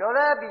shy. 有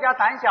的比较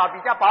胆小，比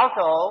较保守，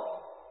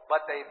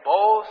 But they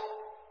both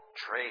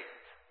trade.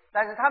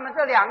 但是他们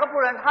这两个仆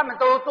人，他们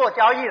都做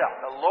交易了。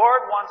 The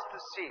Lord wants to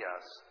see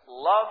us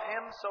love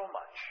him so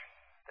much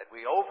that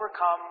we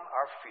overcome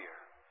our fear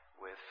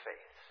with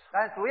faith.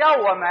 但主要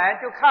我们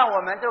就看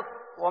我们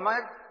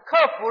克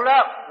服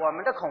了我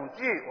们的恐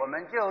惧，我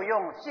们就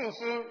用信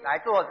心来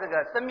做这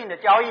个生命的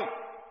交易。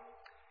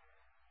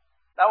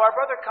 Now, our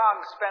brother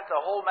Cong spent a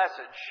whole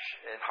message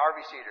in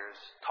Harvey Cedars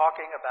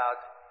talking about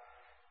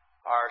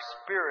our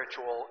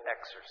spiritual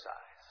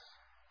exercise.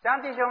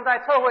 江弟兄在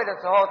特会的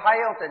时候，他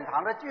用整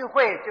堂的聚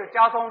会就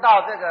交通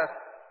到这个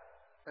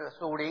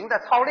属灵的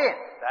操练。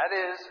 That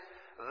is,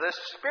 the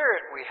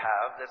spirit we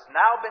have that's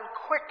now been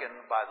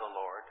quickened by the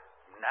Lord.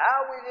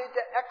 Now we need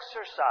to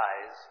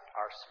exercise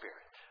our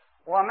spirit.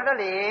 我们的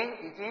灵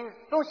已经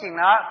苏醒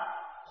了，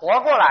活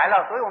过来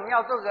了，所以我们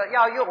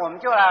我们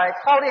就来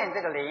操练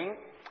这个灵。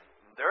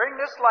 During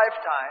this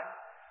lifetime,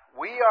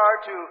 we are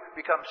to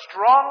become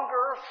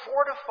stronger,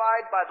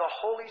 fortified by the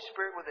Holy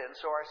Spirit within,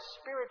 so our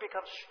spirit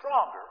becomes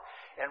stronger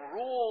and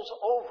rules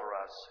over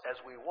us as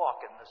we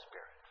walk in the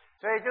Spirit.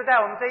 所以就在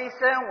我们这一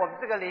生，我们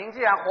这个灵既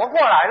然活过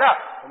来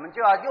了，我们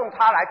就要用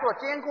它来做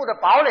坚固的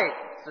堡垒，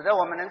使得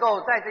我们能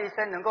够在这一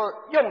生能够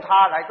用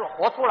它来做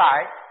活出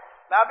来。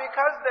 Now,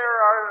 because there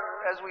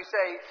are, as we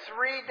say,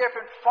 3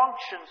 different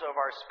functions of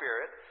our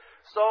spirit,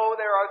 so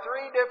there are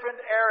 3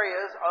 different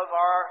areas of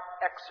our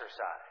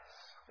exercise.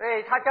 所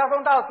以他交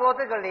通到说，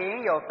这个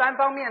灵有3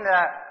方面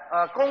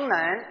的功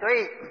能，所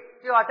以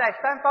就要在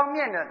3方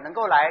面的能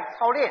够来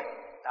操练。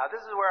 Now, this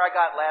is where I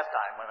got last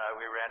time when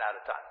we ran out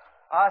of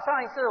time.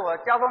 上一次我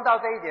交通到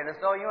这一点的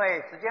时候，因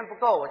为时间不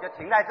够，我就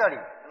停在这里。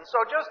 And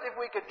so just if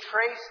we could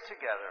trace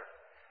together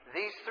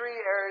these 3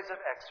 areas of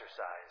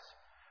exercise,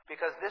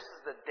 because this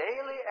is the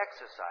daily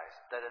exercise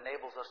that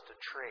enables us to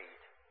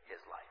trade his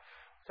life.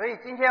 所以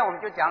今天我们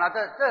就讲了这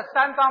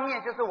3方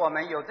面，就是我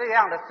们有这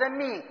样的生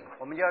命，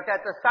我们就要在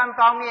这3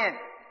方面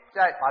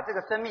再把这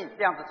个生命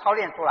这样子操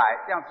练出来，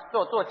这样子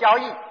做交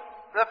易。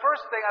 The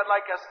first thing I'd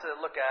like us to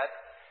look at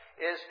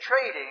is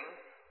trading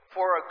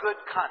for a good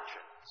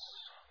conscience.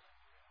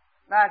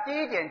 那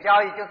第一点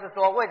交易就是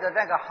说，为着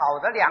那个好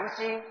的良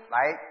心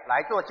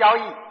来做交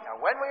易。 Now,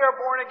 when we are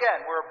born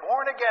again, we're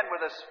born again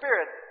with a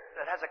spirit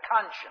that has a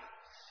conscience.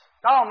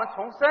 当我们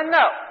重生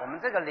了，我们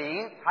这个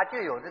灵它就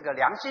有这个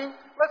良心。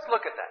 Let's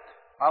look at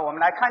that. 我们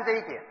来看这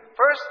一点。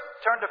 First,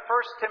 turn to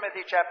 1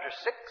 Timothy chapter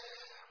 6.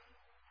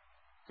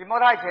 提摩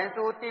太前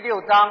书第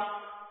6章。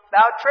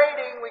 Now,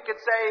 trading, we could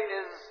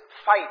say, is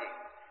fighting.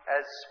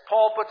 As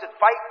Paul puts it,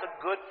 fight the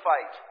good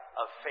fight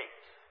of faith.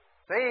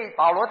 所以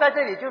保罗在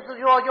这里就是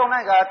说用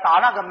那个打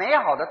那个美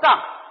好的仗。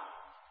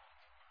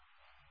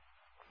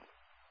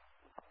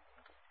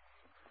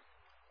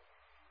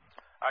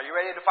 Are you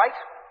ready to fight?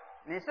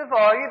 你是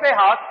否预备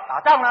好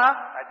打仗呢？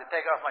 I had to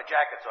take off my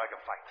jacket so I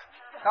could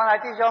fight. 刚才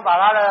弟兄把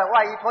他的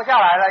外衣脱下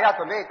来了，要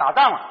准备打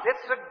仗了。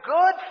 It's a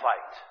good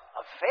fight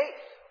of faith.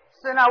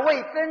 是那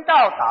为真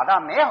道打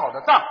的美好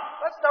的仗。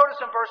 Let's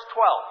notice in verse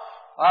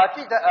 12.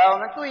 记得我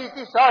们注意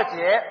第12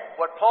节。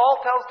 What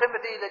Paul tells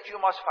Timothy that you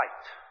must fight.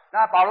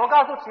 那保罗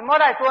告诉提摩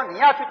太说，你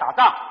要去打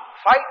仗，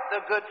 Fight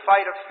the good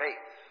fight of faith.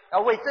 要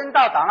为真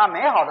道打那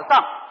美好的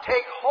仗。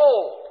 Take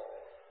hold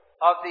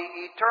of the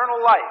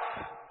eternal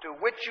life to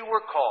which you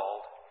were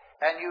called,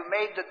 and you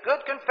made the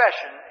good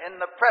confession in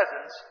the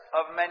presence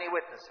of many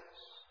witnesses.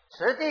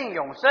 持定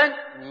永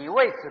生，你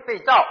为此被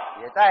召，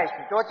也在许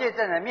多见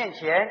证人面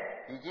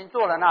前已经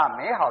做了那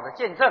美好的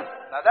见证。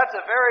 Now that's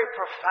a very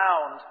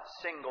profound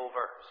single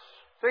verse.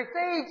 所以这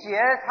一节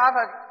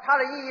它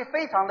的意义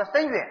非常的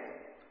深远，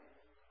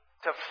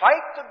 To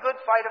fight the good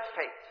fight of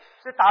faith,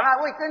 是打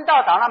那为真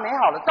道打那美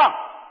好的仗。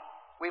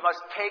 we must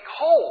take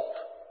hold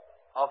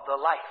of the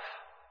life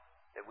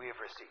that we have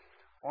received.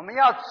 我们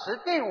要持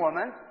定我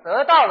们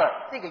得到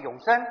了这个永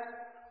生，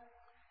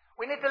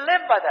 We need to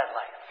live by that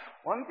life.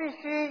 我们必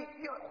须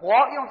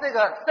用这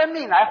个生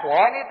命来活。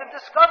 We need to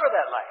discover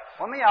that life.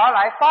 我们也要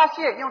来发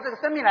现，用这个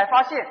生命来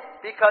发现，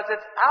 Because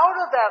it's out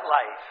of that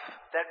life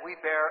that we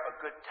bear a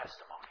good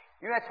testimony.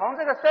 因为从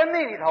这个生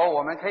命里头，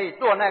我们可以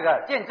做那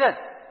个见证。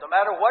 No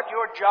matter what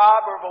your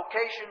job or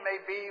vocation may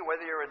be,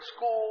 whether you're in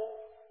school,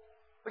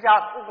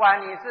 不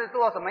管你是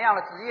做什么样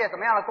的职业、什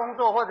么样的工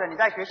作，或者你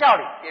在学校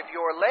里， if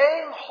you're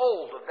laying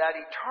hold of that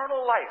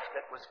eternal life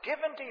that was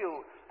given to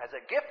you as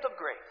a gift of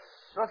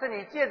grace, 若是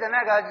你借着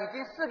那个已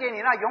经赐给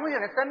你那永远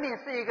的生命，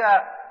是一个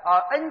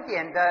恩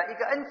典的一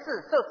个恩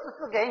赐，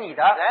赐给你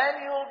的，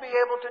 then you'll be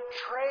able to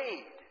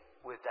trade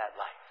with that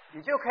life.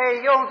 你就可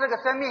以用这个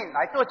生命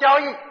来做交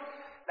易。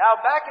Now,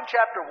 back in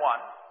chapter 1,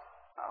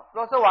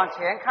 若是往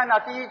前看到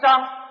第1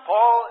章，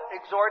 Paul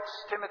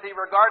exhorts Timothy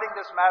regarding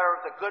this matter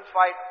of the good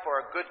fight for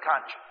a good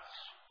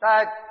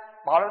conscience.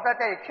 保罗在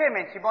这里劝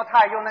勉提摩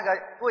太用那个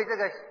为这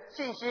个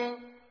信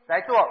心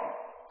来做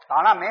打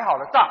那美好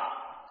的仗。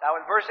Now,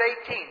 in verse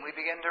 18, we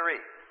begin to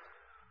read.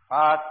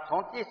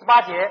 从第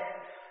18节，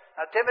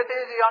 Now, Timothy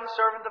is a young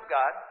servant of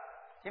God,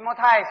 提摩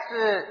太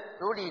是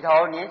主里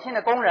头年轻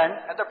的工人，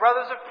 and the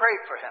brothers have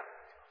prayed for him.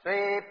 所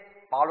以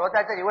保罗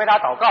在这里为他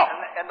祷告。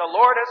And the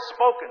Lord has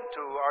spoken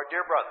to our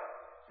dear brother.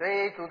 所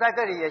以主在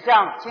这里也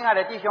向亲爱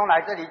的弟兄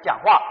来这里讲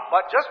话。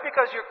 But just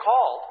because you're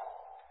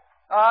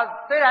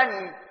called, 虽然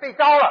你被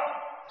招了，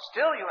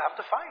 still you have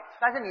to fight.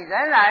 但是你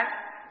仍然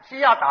需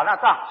要打那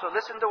仗。 So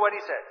listen to what he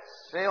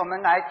says. 所以我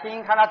们来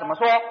听看他怎么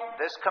说。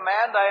 This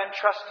command I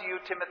entrust to you,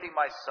 Timothy,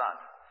 my son,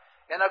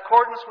 in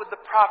accordance with the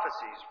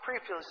prophecies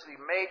previously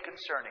made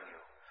concerning you,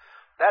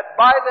 that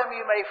by them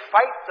you may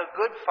fight the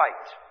good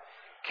fight,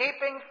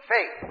 keeping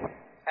faith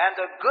and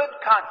a good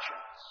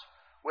conscience,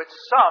 which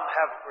some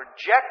have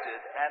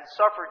rejected and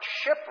suffered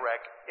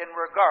shipwreck in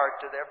regard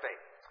to their faith.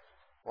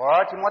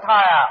 我提摩太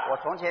啊，我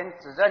从前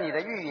指着你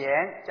的预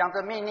言，将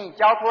这命令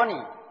交托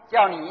你，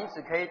叫你因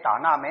此可以打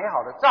那美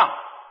好的仗，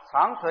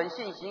长存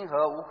信心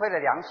和无愧的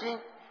良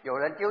心。有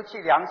人丢弃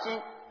良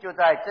心，就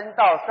在真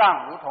道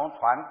上如同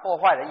船破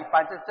坏了一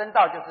般。这真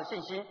道就是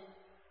信心。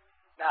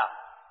 Now,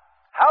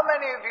 how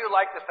many of you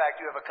like the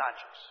fact you have a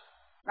conscience?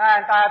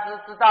 那大家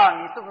知道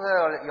你是不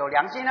是有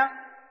良心呢？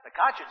 The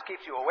conscience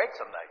keeps you awake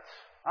some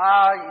nights.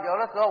 有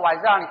的时候晚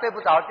上你睡不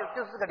着，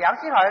就是个良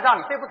心好像让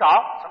你睡不着。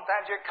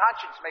 Sometimes your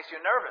conscience makes you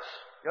nervous.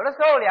 有的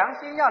时候良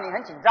心要你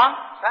很紧张。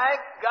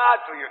 Thank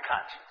God for your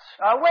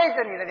conscience. 为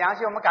着你的良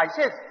心，我们感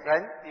谢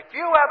神。 If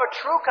you have a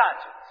true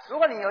conscience, 如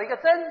果你有一个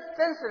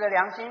真实的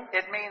良心，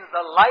 it means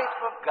the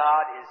life of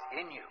God is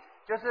in you.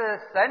 就是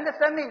神的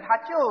生命，它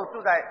就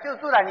住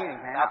在你里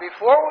面。 Now,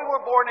 before we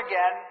were born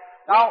again,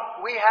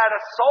 we had a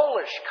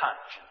soulish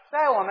conscience.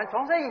 在我们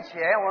重生以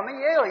前，我们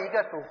也有一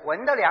个属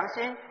魂的良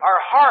心。 Our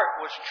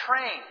heart was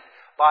trained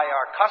by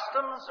our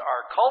customs,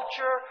 our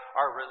culture,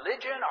 our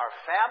religion, our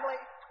family.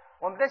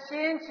 我们的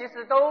心其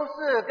实都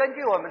是根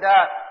据我们的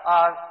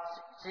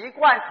习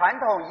惯、传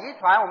统、遗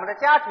传，我们的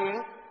家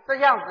庭这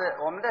样子，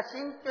我们的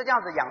心就这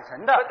样子养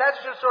成的。 But that's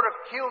just sort of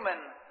human,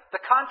 the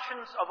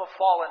conscience of a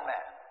fallen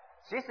man.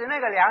 其实那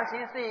个良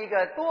心是一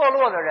个堕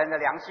落的人的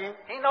良心，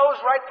 He knows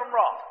right from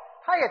wrong.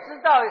 他也知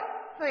道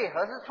对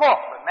和是错，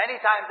 But many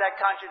times that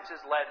conscience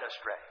is led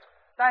astray.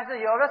 但是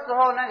有的时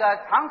候那个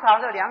常常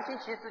的良心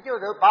其实就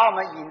能把我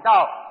们引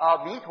到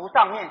迷途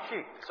上面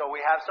去。 So we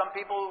have some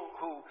people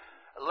who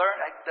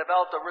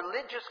developed a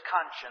religious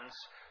conscience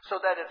so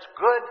that it's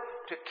good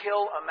to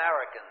kill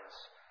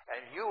Americans,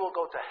 and you will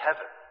go to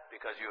heaven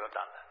because you have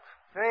done that.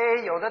 所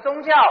以有的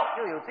宗教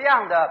就有这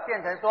样的，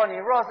变成说你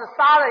若是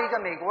杀了一个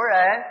美国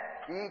人，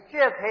你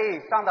却可以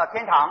上到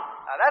天堂。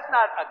 Now that's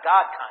not a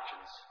God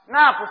conscience.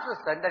 那不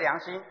是神的良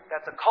心，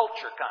 That's a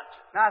culture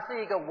conscience. 那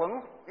是一个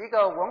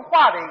文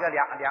化的一个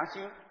良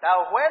心。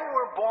 Now when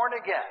we're born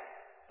again,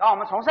 当我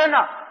们重生了，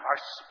 our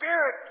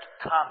spirit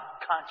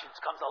conscience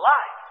comes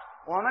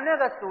alive. 我们那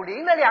个属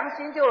灵的良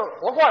心就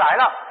活过来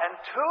了。 And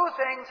two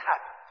things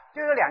happen.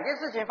 就有2件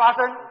事情发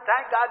生，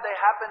 Thank God they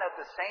happen at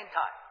the same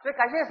time. 所以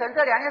感谢神，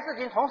这2件事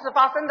情同时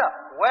发生的。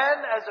 When,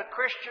 as a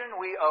Christian,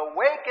 we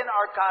awaken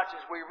our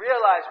conscience, we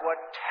realize what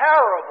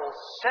terrible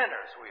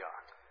sinners we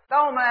are.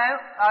 当我们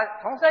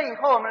重生以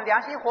后，我们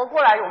良心活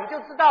过来，我们就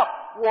知道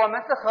我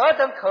们是何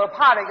等可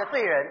怕的一个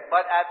罪人。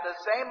 But at the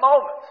same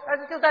moment, 但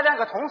是就在那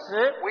个同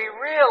时， we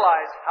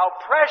realize how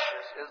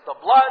precious is the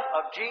blood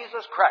of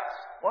Jesus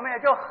Christ. 我们也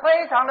就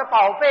非常的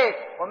宝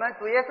贝我们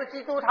主耶稣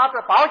基督他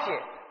的宝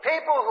血。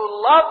 People who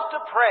love to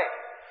pray,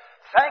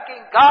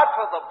 thanking God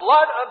for the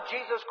blood of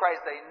Jesus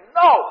Christ, they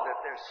know that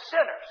they're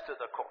sinners to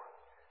the core.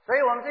 所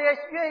以我们这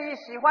些愿意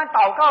喜欢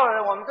祷告的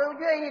人，我们都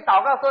愿意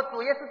祷告说，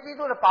主耶稣基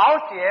督的宝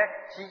血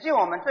洗净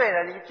我们罪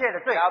人一切的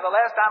罪。 Now, the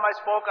last time I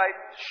spoke, I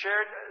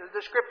shared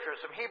the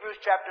scriptures from Hebrews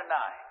chapter 9.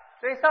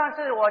 所以上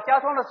次我交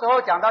通的时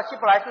候讲到希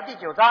伯来书第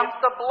9章， It's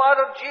the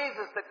blood of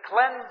Jesus that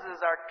cleanses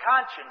our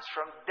conscience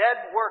from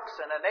dead works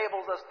and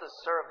enables us to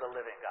serve the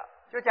living God.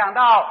 就讲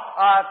到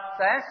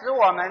神使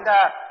我们的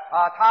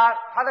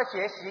他的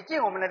血洗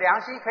净我们的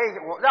良心，可以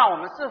让我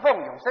们侍奉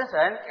永生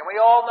神。 And we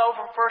all know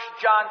from 1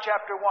 John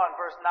chapter 1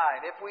 verse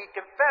 9, if we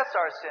confess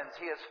our sins,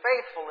 he is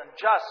faithful and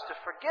just to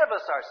forgive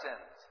us our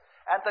sins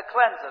and to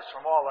cleanse us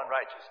from all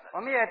unrighteousness.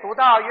 我们也读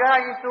到约翰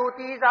一书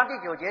第1章第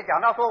9节，讲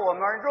到说，我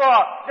们若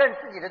认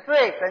自己的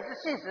罪，神是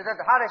信实的，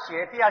他的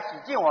血必要洗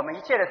净我们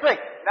一切的罪。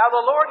 Now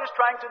the Lord is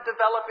trying to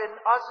develop in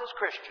us as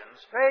Christians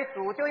所以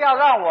主就要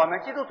让我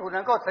们基督徒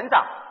能够成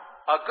长，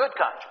 a good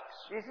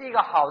conscience. 也是一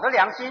个好的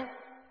良心，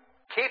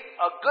 Keep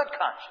a good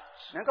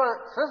conscience 能够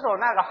持守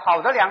那个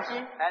好的良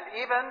心， and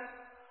even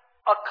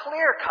a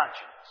clear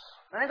conscience.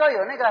 能够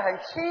有那个很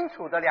清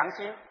楚的良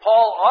心。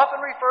 Paul often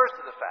refers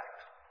to the fact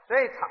所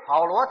以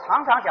保罗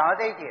常常讲到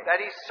这一点， that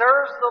he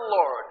serves the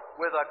Lord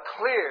with a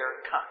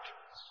clear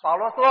conscience. 保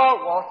罗说：“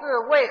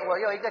我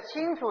有一个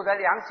清楚的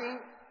良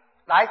心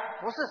来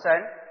服侍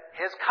神。”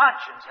 His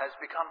conscience has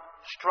become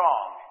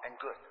strong and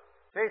good.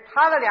 所以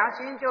他的良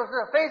心就是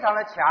非常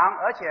的强，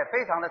而且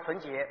非常的纯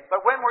洁。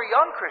 But when we're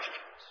young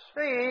Christians,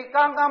 对于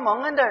刚刚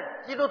蒙恩的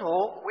基督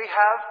徒， we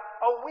have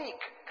a weak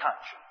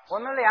conscience. 我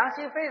们良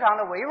心非常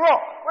的微弱。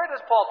 Where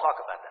does Paul talk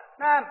about that?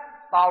 那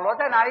保罗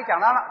在哪里讲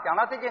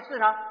到这件事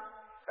呢？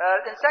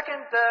 In 2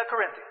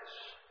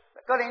 Corinthians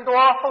哥林多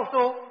后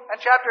书 and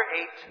chapter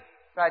 8,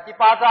 在第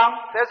8章，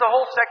 there's a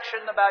whole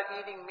section about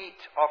eating meat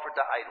offered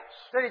to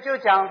idols. 这里就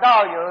讲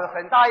到有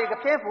很大一个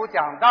篇幅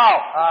讲到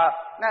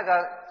那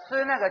个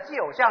吃那个祭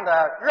偶像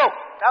的肉。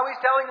 Now he's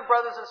telling the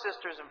brothers and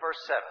sisters in verse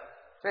 7,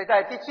 所以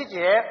在第7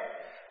节，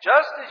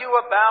 just as you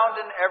abound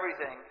in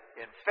everything,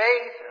 in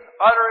faith and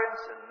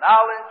utterance and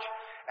knowledge,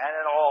 and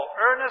in all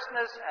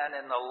earnestness and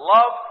in the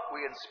love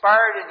we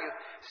inspired in you,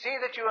 see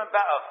that you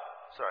abound.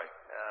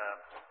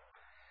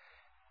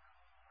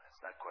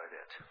 That's not quite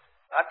it.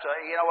 I'm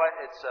sorry, you know what?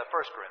 It's 1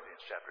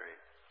 Corinthians chapter 8.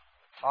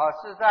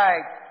 是在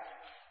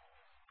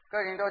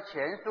哥林多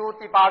前书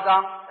第8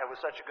章。 That was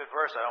such a good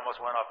verse, I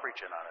almost went off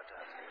preaching on it.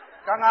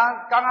 刚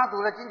刚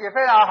读的经节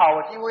非常好，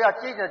我几乎要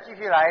接着继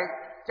续来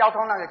交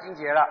通那个经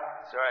节了。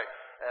 Sorry.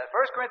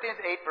 1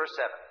 Corinthians 8, verse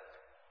 7.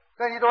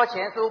 哥林多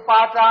前书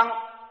8章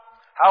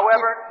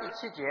However, 第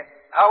7节。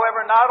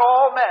 However, not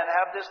all men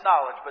have this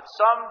knowledge, but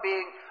some,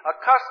 being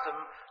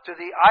accustomed to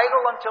the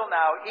idol until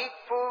now, eat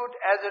food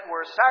as it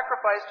were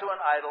sacrificed to an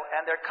idol,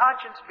 and their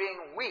conscience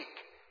being weak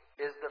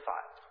is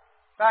defiled.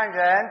 但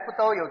人不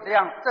都有这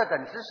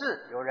等知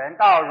识？有人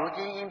到如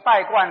今因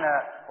拜惯了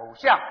偶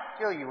像，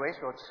就以为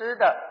所吃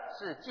的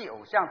是祭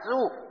偶像之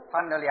物，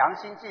他们的良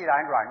心既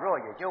然软弱，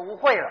也就污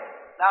秽了。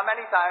 Now,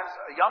 many times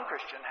a young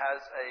Christian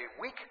has a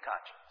weak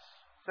conscience.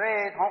 所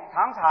以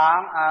常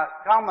常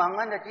刚蒙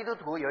恩的基督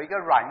徒有一个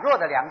软弱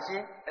的良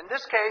心。 In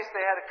this case,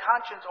 they had a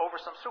conscience over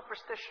some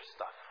superstitious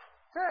stuff.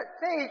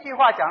 这一句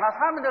话讲到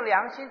他们的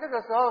良心，这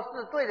个时候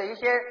是对着一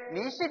些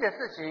迷信的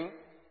事情。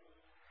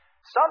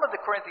 Some of the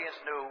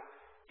Corinthians knew,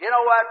 you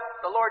know what?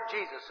 The Lord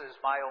Jesus is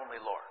my only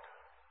Lord.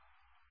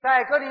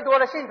 在哥林多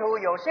的信徒，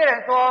有些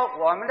人说，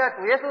我们的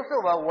主耶稣是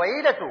我唯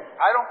一的主，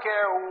 I don't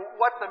care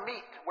what the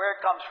meat, where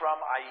it comes from,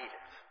 I eat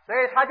it. 所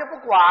以他就不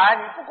管，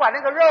你不管那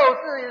个肉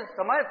是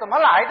怎么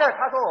来的，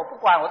他说我不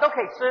管，我都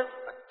可以吃。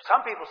 But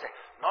some people say,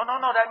 no,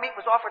 that meat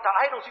was offered to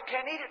idols, you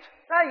can't eat it.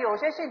 那有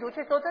些信徒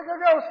却说，这个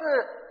肉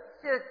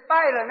是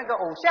拜了那个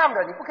偶像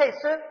的，你不可以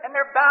吃。 And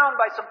they're bound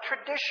by some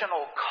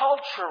traditional,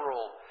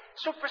 cultural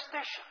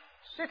superstition.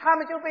 所以他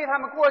们就被他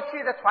们过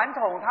去的传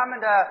统、他们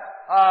的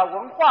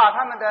文化、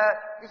他们的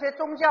一些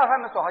宗教，他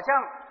们好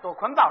像所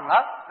捆绑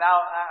了。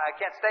 Now, I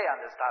can't stay on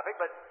this topic,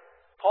 but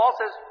Paul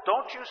says,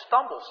 don't you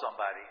stumble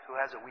somebody who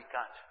has a weak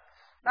conscience.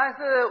 但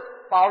是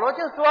保罗就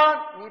说，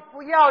你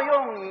不要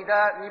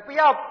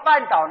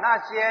绊倒那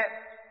些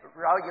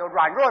有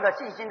软弱的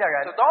信心的 So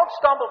人。 don't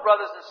stumble,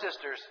 brothers and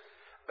sisters,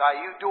 by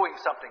you doing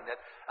something that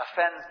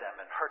offends them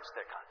and hurts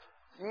their conscience.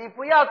 你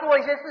不要做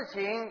一些事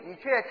情，你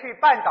却去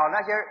绊倒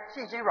那些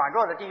信心软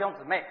弱的弟兄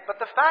姊妹。 But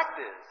the fact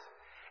is,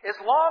 as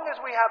long as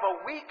we have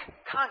a weak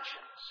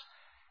conscience,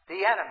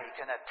 the enemy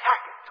can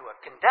attack it to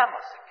condemn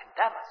us and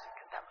condemn us and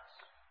condemn us.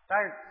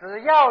 但是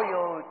只要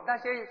有那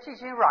些信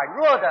心软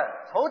弱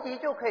的仇敌，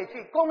就可以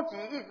去攻击，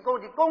一直攻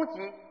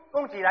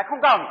击来控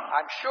告你。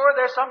 I'm sure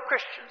there's some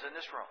Christians in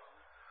this room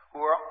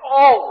who are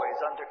always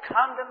under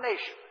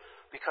condemnation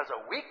because a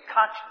weak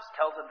conscience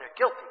tells them they're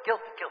guilty,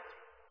 guilty, guilty.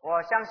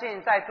 我相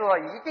信在座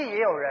一定也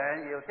有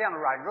人有这样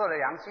软弱的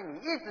良心，你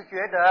一直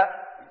觉得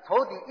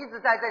仇敌一直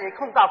在这里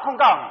控告你。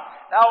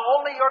 Now,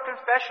 only your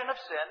confession of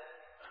sin,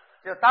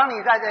 就当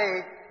你在这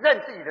里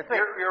认自己的罪，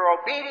 your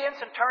obedience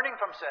and turning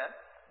from sin,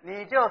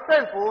 你就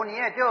顺服，你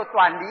也就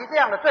转离这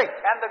样的罪，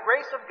 and the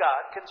grace of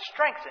God can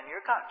strengthen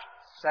your conscience.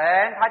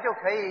 神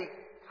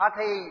他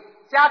可以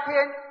加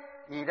添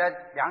你的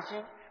良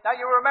心。 Now,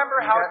 you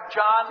remember how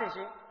John 信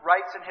心。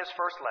 writes in his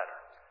first letter.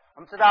 我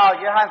们知道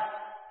约翰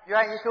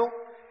一书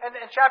And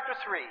in chapter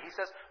 3, he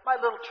says, my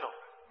little children,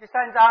 第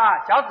3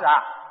章小子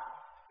啊，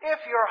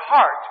 if your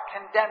heart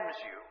condemns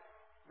you,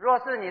 若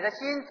是你的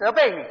心责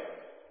备你，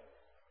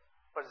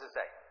 what does it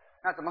say?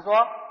 那怎么说？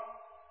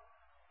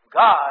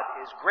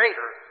 God is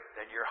greater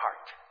than your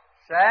heart.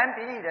 神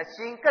比你的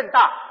心更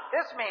大。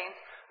 This means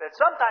that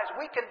sometimes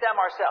we condemn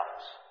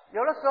ourselves.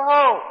 有的时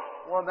候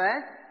我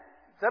们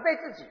责备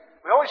自己，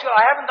 We always go,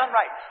 I haven't done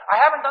right. I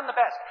haven't done the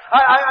best.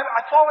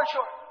 I've fallen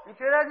short. 你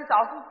觉得你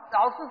老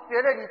是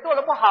觉得你做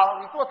的不好，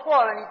你做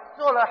错了，你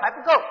做了还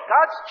不够。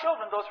 God's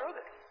children go through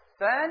this.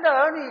 神的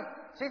儿女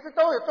其实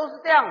都是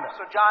这样的。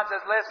 So John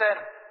says, listen,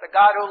 the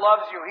God who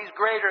loves you, he's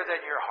greater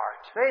than your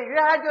heart. 所以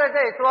约翰就在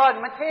这里说：你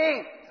们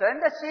听，神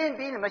的心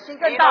比你们心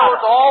He 更大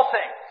knows 的， all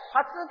things.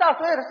 他知道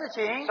所有的事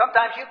情。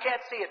 Sometimes you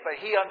can't see it, but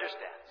he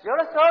understands. 有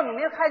的时候你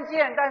没有看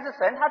见，但是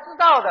神他知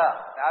道的。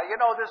 Now, you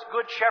know this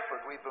good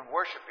shepherd we've been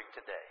worshiping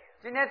today.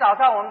 今天早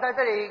上我们在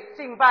这里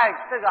敬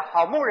拜这个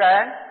好牧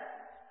人，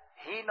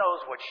 He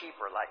knows what sheep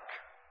are like.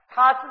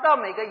 他知道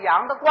每个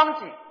羊的光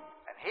景，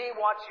 And he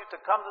wants you to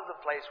come to the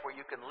place where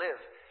you can live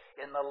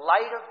in the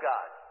light of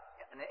God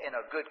in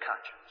a good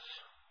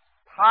conscience.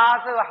 他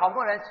这个好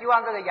牧人希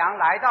望这个羊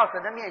来到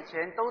神的面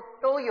前，都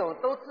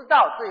知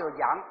道这有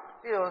羊，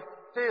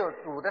这有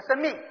主的生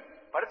命。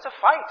But it's a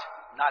fight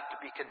not to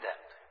be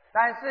condemned.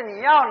 但是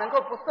你要能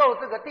够不受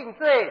这个定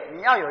罪，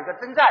你要有一个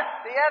征战。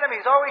The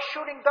enemy is always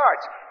shooting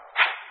darts.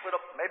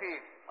 Maybe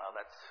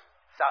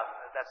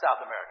that's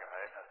South America,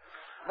 right?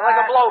 Like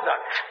a blowgun,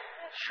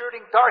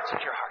 shooting darts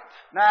at your heart.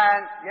 那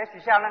也许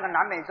像那个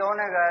南美洲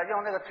那个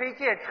用那个吹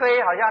箭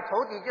吹，好像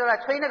仇敌就在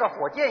吹那个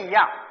火箭一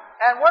样。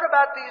And what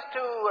about these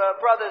two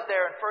brothers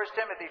there in 1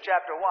 Timothy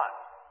chapter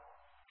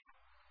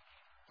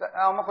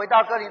 1? 我们回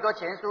到哥林多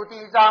前书第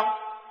1章，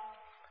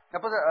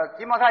不是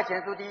提摩太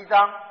前书第1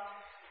章。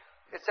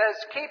It says,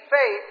 "Keep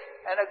faith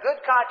and a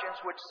good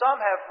conscience, which some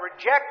have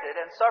rejected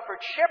and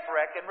suffered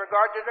shipwreck in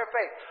regard to their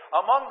faith.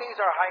 Among these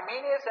are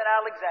Hymenaeus and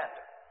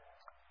Alexander."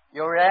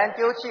 有人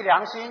丢弃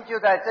良心，就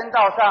在真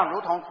道上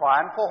如同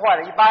船破坏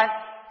了一般，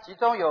其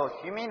中有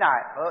徐米乃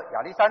和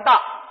亚历山大。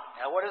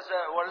Now, what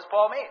does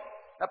Paul mean?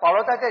 那保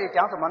罗在这里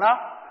讲什么呢？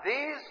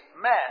 These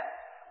men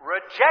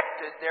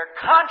rejected their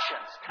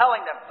conscience,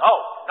 telling them,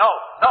 "No, no,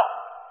 no."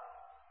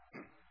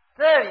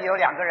 这里有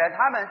2个人，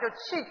他们就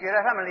弃绝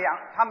了他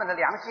们的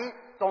良心，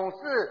总是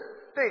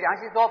对良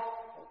心说：“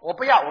我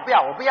不要，我不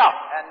要，我不要。”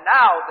 And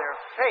now their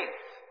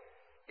faith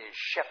is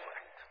shipwrecked.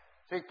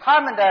 所以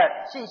他们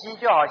的信心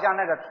就好像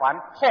那个船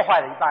破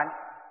坏了一般。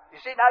You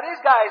see, now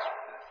these guys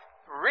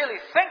really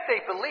think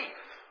they believe.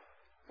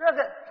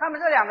 他们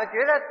这2个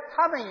觉得，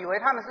他们以为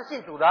他们是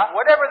信主的。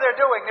 Whatever they're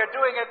doing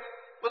it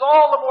with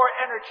all the more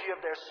energy of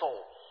their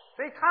soul.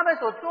 所以他们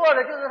所做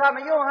的就是他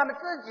们用他们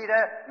自己的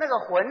那个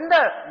魂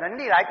的能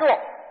力来做。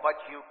 But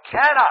you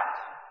cannot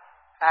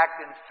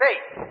act in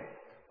faith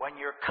when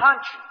your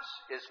conscience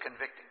is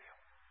convicting you.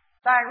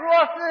 但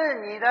若是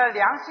你的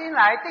良心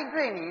来定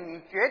罪你，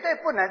你绝对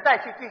不能再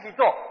去继续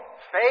做。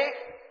 Faith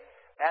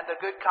and a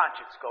good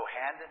conscience go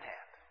hand in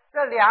hand.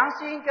 这良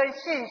心跟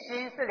信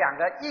心是2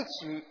个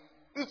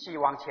一起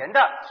往前的。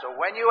 So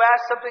when you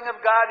ask something of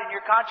God and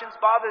your conscience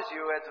bothers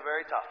you, it's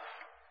very tough.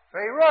 所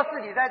以若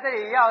是你在这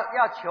里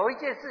要求一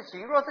件事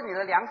情，若是你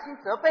的良心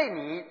责备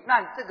你，那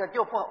这个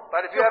就不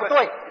对。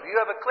 If you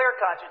have a clear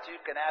conscience, you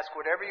can ask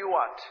whatever you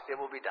want. It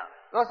will be done.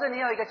 若是你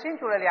有一个清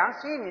楚的良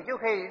心，你就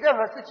可以任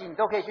何事情你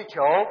都可以去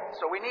求。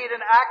 So we need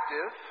an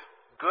active,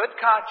 good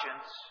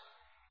conscience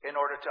in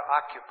order to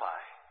occupy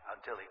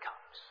until He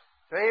comes.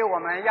 所以我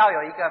们要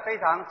有一个非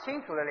常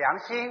清楚的良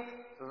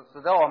心，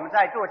使得我们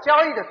在做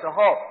交易的时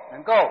候，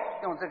能够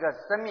用这个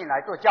生命来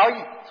做交易。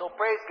 So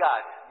praise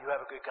God, you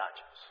have a good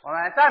conscience. 我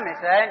们赞美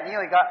神，你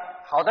有一个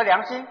好的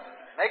良心，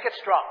 Make it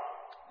strong.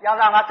 要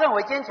让它更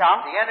为坚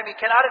强， The enemy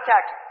cannot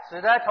attack you.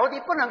 使得仇敌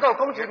不能够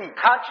攻击你。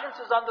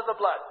 Conscience is under the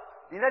blood.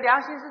 你的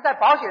良心是在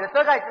宝血的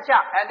遮盖之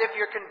下。 And if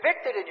you're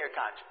convicted in your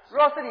conscience,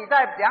 若是你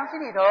在良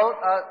心里头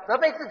责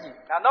备自己，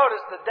 now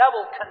notice the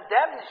devil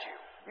condemns you.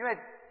 因为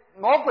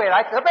魔鬼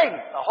来责备你，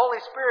 The Holy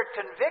Spirit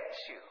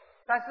convicts you.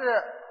 但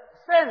是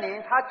圣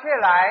灵他却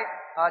来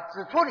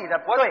指出你的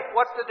不对。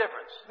 What's the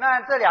difference? 那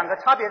这2个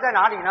差别在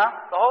哪里呢？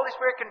 The Holy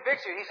Spirit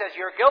convicts you. He says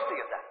you're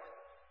guilty of that.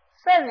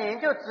 圣灵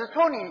就指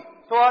出你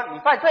说你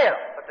犯罪了，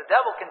 But the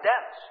devil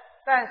condemns.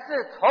 但是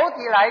仇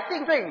敌来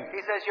定罪你。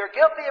 He says you're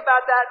guilty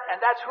about that, and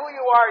that's who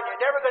you are, and you're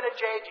never going to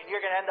change, and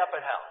you're going to end up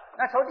in hell.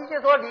 那仇敌就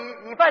说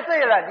你犯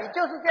罪了，你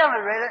就是这样的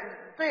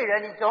罪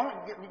人，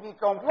你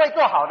总不会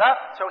做好的。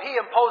 So he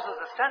imposes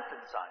a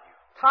sentence on you.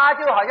 他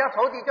就好像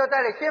仇敌就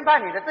在那里宣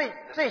判你的罪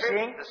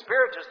行， The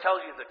Spirit just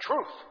tells you the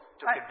truth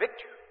to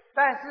convict you.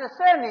 但是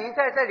圣灵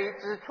在这里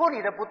指出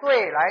你的不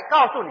对，来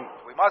告诉你，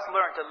 We must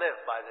learn to live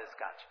by this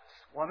conscience.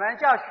 我们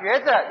就要学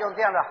着用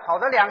这样的好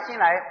的良心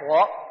来活。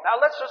 Now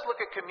let's just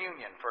look at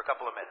communion for a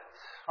couple of minutes.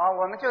 好，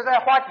我们就再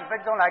花几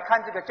分钟来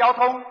看这个交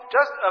通。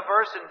 Just a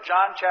verse in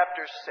John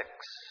chapter 6.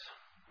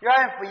 约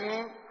翰福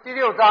音第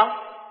6章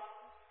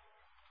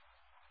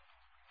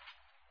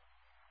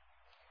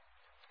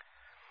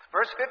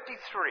Verse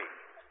 53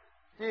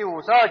第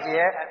52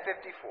节 and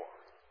 54.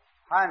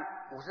 和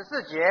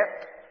54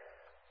节。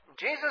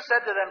 Jesus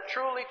said to them,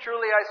 "Truly,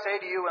 truly, I say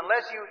to you,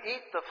 unless you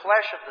eat the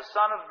flesh of the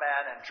Son of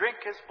Man and drink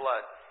his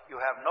blood, you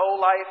have no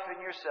life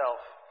in yourself.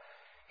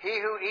 He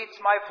who eats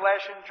my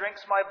flesh and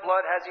drinks my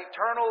blood has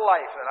eternal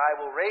life, and I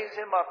will raise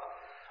him up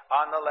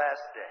on the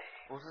last day."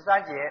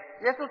 53节，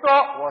耶稣说：“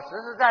我实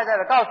实在在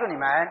的告诉你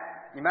们，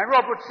你们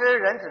若不吃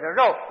人子的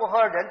肉，不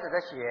喝人子的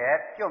血，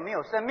就没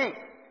有生命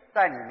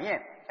在里面，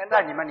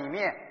在你们里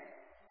面。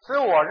吃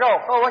我肉、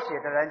喝我血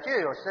的人就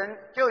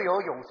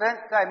有永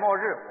生，在末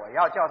日我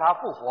要叫他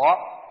复活。”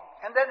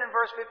 And then in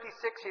verse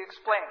 56, he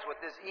explains what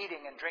this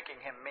eating and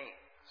drinking him means.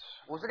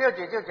 56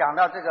节就讲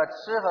到这个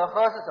吃和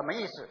喝是什么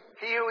意思。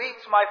 He who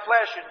eats my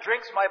flesh and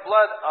drinks my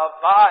blood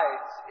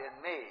abides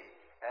in me,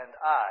 and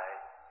I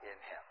in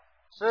him.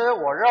 吃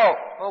我肉、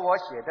喝我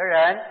血的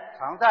人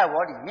藏在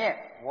我里面，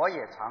我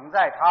也藏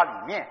在他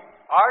里面。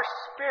 Our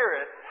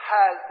spirit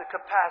has the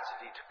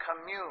capacity to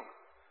commune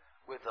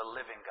with the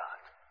living God.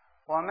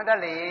 我们的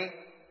灵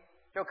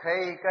就可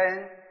以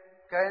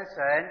跟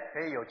神可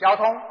以有交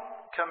通。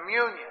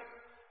 Communion,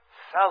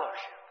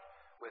 fellowship,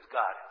 with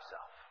God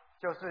Himself.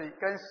 就是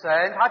跟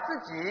神他自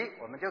己，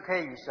我们就可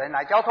以与神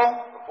来交通。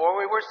Before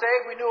we were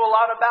saved, we knew a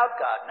lot about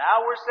God.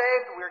 Now we're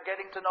saved, we're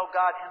getting to know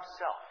God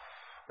Himself.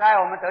 在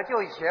我们得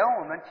救以前，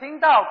我们听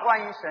到关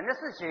于神的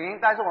事情，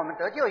但是我们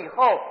得救以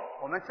后，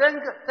我们真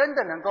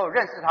的能够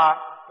认识他。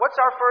What's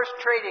our first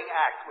trading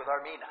act with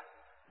our mina?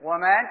 我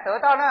们得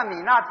到那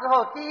米纳之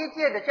后，第一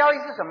届的交易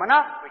是什么呢？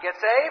 We get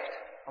saved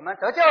我们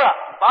得救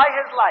了， by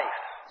His life.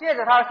 借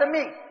着他的生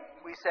命，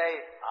 We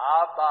say,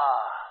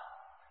 Abba.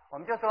 我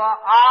们就说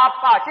阿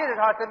爸，借着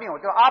他的生命，我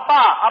就阿爸，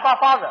阿爸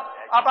Father，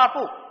 阿爸父，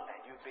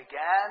 And you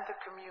began to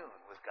commune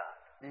with God.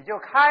 你就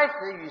开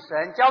始与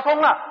神交通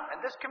了。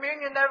 And this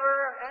communion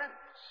never ends.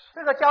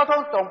 这个交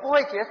通总不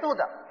会结束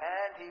的。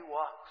 And He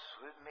walks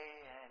with me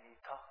and He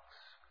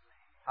talks.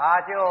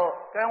 他就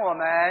跟我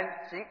们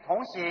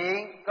同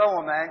行，跟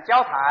我们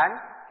交谈。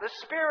 The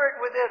Spirit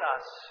within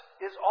us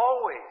is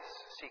always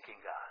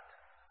seeking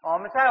God. 我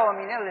们在我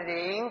们里面的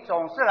灵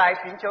总是来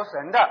寻求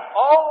神的，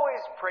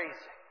 Always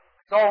praising.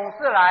 总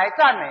是来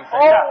赞美神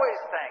的， Always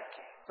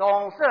thanking.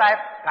 总是来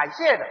感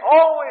谢的，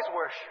 Always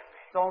worshiping.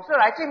 总是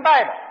来敬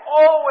拜的，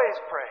 Always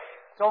praying.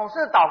 总是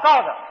祷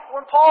告的。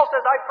 When Paul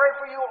says, I pray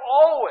for you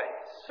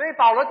always. 所以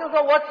保罗就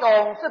说：“我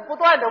总是不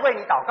断的为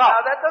你祷告。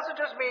 Now that doesn't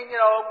just mean,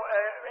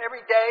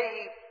 every day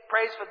he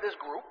prays for this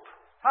group. ”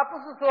他不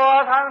是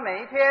说他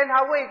每一天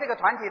他为这个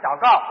团体祷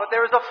告， But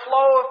there is a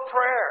flow of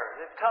prayer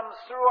that comes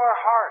through our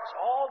hearts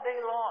all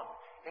day long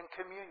in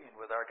communion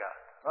with our God.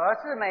 而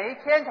是每一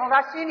天从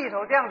他心里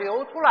头这样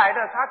流出来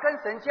的。他跟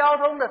神交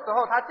通的时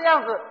候，他这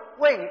样子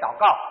为你祷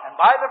告。 And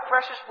by the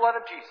precious blood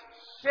of Jesus,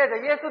 借着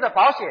耶稣的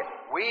宝血，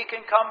 we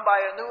can come by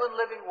a new and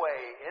living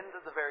way into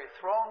the very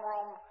throne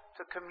room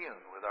to commune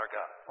with our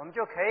God. 我们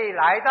就可以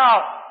来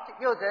到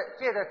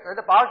借着神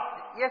的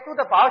耶稣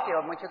的宝血，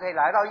我们就可以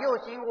来到又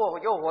新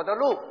又活的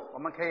路，我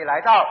们可以来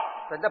到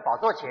神的宝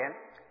座前。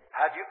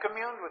 Have you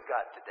communed with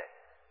God today?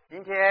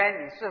 今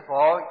天你是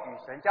否与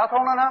神交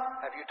通了呢？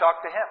 Have you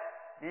talked to Him?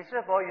 你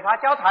是否与他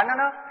交谈了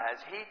呢？ Has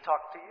He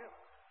talked to you?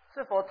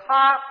 是否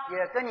他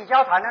也跟你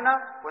交谈了呢？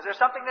 Was there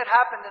something that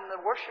happened in the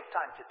worship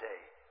time today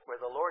where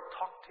the Lord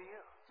talked to you?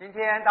 今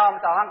天当我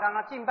们早上刚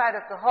刚敬拜的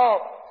时候，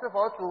是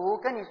否主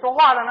跟你说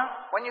话了呢？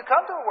 When you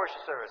come to a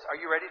worship service, are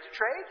you ready to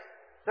trade?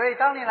 所以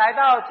当你来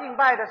到敬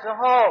拜的时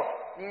候，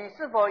你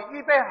是否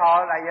预备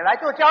好也来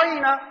做交易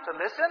呢？ To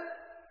listen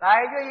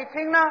来愿意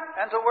听呢？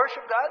 and to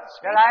worship God?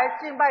 也来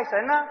敬拜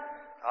神呢？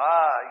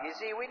 You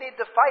see, we need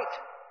to fight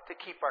to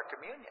keep our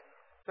communion.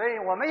 所以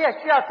我们也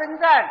需要征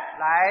战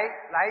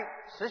来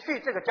持续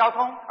这个交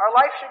通。 Our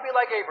life should be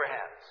like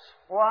Abraham's.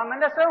 我们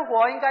的生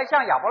活应该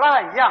像亚伯拉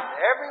罕一样。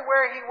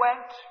 Everywhere he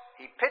went,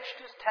 he pitched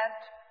his tent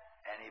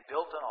and he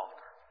built an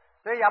altar.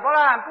 所以亚伯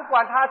拉罕不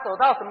管他走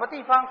到什么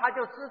地方，他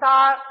就支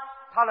搭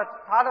他的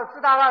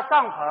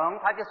帐篷，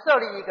他就设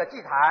立一个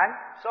祭坛。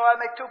 So I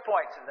make 2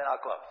 points and then I'll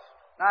close.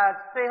 那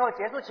最后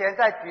结束前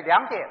再举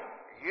2点。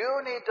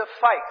 You need to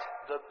fight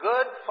the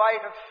good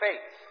fight of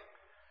faith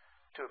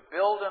to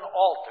build an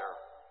altar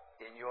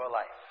in your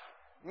life.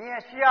 你也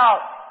需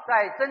要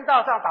在真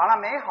道上打那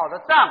美好的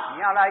仗，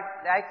你要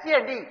来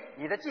建立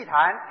你的祭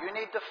坛。 You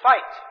need to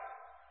fight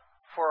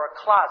for a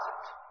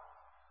closet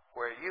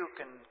where you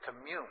can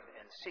commune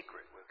in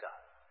secret with God.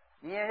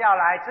 你也要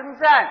来征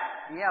战，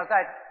你要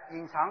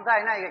隐藏在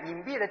那个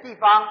隐蔽的地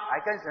方来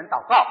跟神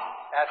祷告。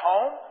 At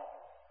home,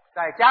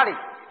 在家里， you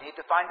need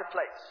to find a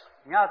place.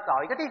 你要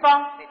找一个地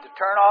方， You need to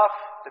turn off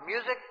the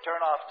music,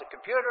 turn off the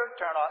computer,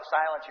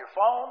 silence your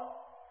phone.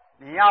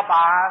 你要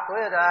把所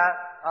有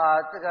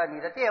的你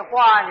的电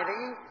话、你的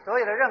所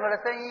有的任何的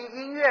声音、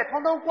音乐，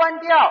通通关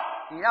掉。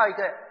你要一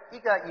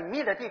个隐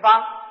秘的地方，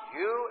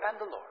 You and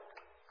the Lord.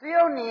 只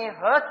有你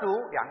和主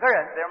2个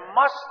人， There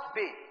must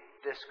be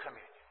this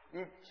communion.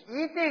 你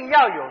一定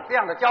要有这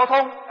样的交通。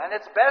 And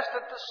it's best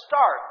at the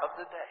start of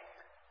the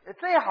day.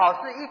 最好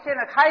是一天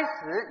的开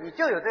始，你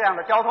就有这样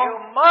的交 You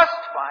通。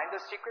 must find a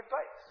secret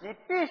place. 你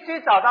必须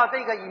找到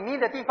这个隐秘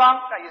的地方。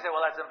 Now you say,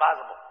 well, that's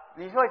impossible.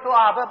 你会说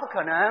啊，不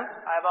可能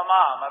I have a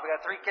mom. I've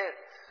got 3 kids.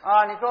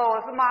 啊！你说我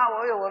是妈，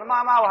我有我的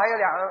妈妈，我还有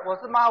我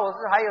是妈，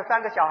还有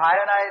3个小孩。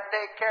 And I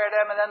take care of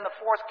them, and then the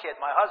 4th kid,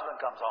 my husband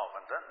comes home.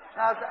 And then,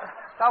 那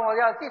当我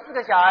要第4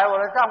个小孩，我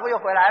的丈夫又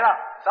回来了，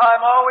 so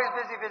I'm always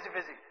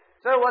busy.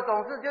 所以我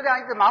总是就这样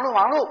一直忙碌。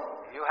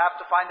 You have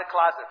to find a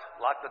closet,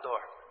 lock the door.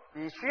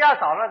 你需要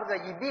找到这个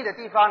隐秘的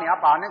地方，你要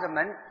把那个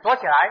门锁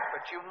起来。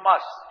 But you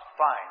must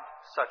find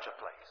such a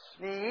place.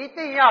 你一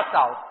定要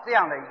找这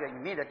样的一个隐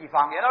秘的地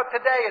方。 You know,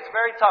 today it's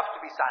very tough to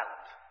be silent.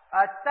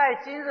 在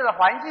今日的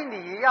环境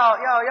里，要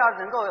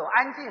能够有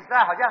安静，实在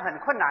好像很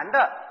困难的。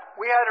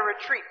 We had a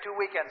retreat 2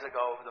 weekends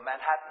ago for the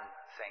Manhattan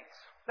Saints.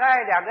 在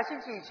2个星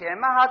期以前，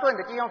曼哈顿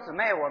的弟兄姊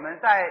妹，我们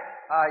在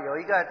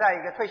一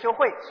个退休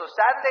会。 So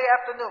Saturday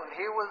afternoon,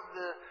 here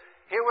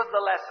was the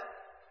lesson.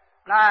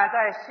 那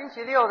在星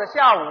期6的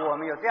下午，我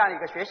们有这样一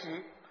个学习。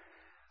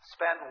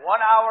 Spend 1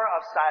 hour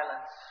of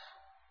silence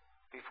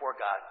before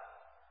God.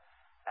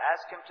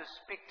 Ask Him to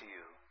speak to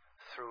you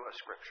through a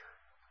scripture.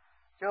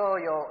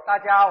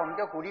 我们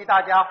就鼓励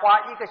大家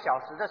花1个小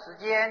时的时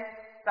间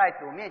在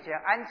主面前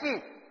安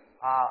静，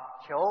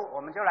求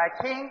我们就来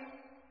听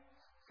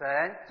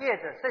神借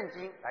着圣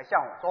经来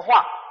向我说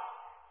话。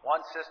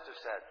 One sister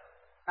said,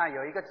 那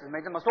有一个姊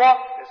妹这么说，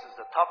 "This is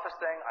the toughest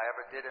thing I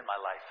ever did in my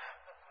life.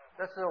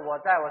 这是我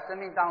在我生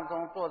命当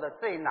中做的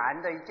最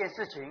难的一件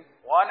事情。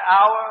 1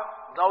 hour,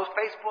 no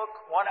Facebook.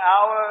 1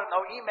 hour,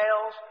 no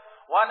emails.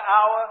 1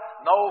 hour,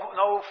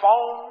 no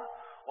phone.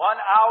 1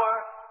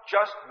 hour,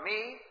 just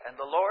me and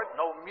the Lord.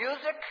 No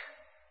music,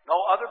 no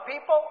other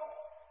people.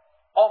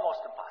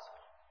 Almost impossible."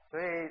 所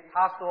以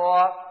他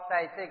说，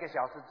在这个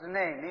小时之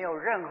内，没有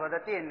任何的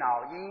电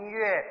脑、音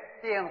乐、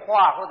电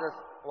话或者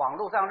网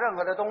络上任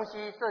何的东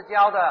西社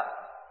交的。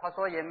他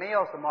说也没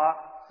有什么，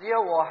只有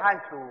我和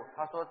主。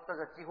他说这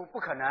个几乎不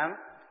可能。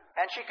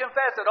 And she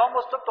confessed it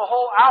almost took the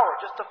whole hour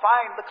just to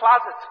find the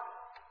closet.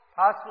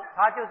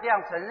 他就这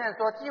样承认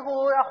说，几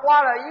乎要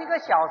花了1个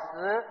小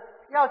时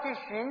要去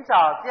寻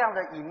找这样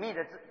的隐秘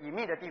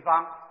的地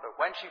方。 But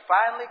when she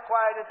finally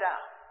quieted down,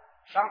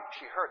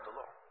 she heard the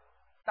Lord.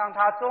 当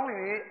他终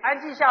于安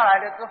静下来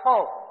了之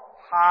后，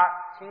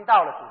他听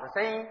到了主的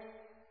声音。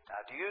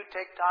 Now, do you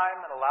take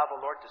time and allow the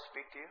Lord to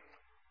speak to you?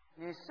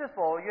 你是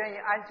否愿意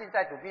安静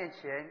在主面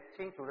前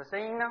听主的声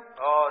音呢？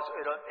 Oh,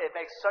 it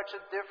makes such a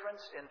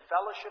difference in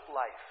fellowship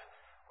life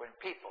when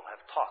people have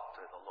talked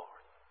to the Lord.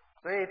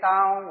 所以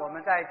当我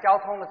们在交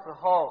通的时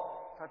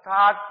候，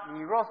你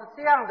若是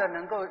这样的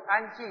能够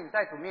安静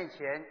在主面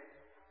前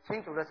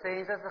听主的声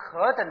音，这是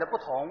何等的不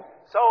同。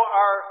 So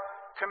our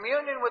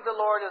communion with the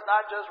Lord is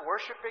not just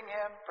worshiping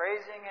Him,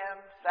 praising Him,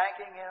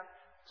 thanking Him.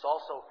 It's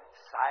also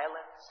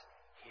silence,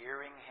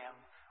 hearing Him,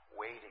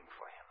 waiting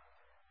for Him.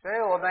 所以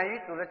我们与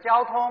主的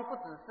交通不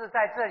只是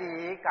在这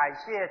里感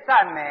谢、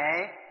赞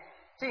美、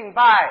敬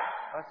拜，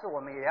而是我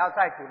们也要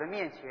在主的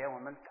面前，我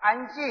们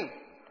安静，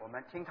我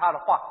们听他的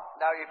话。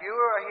 Now, if you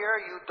are here,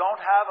 you don't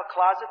have a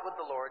closet with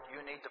the Lord,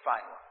 you need to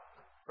find one.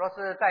 若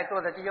是在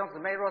座的弟兄姊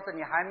妹，若是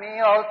你还没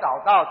有找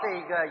到这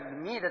一个隐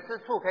秘的之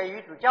处可以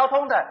与主交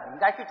通的，你应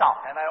该去找。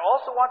 And I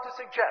also want to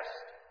suggest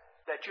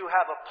that you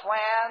have a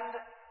planned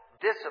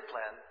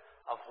discipline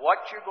of what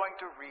you're going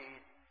to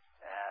read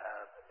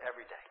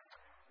every day.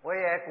 我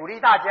也鼓励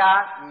大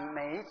家，你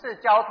每一次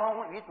交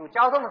通与主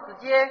交通的时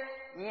间，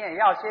你也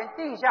要先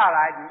定下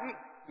来，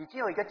你已经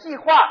有一个计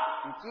划，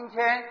你今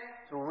天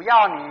主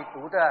要你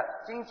读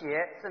的经节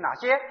是哪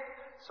些？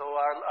 So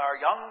our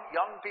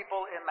young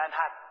people in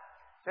Manhattan,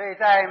 所以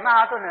在曼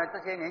哈顿的这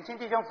些年轻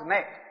弟兄姊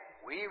妹，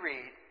 we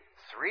read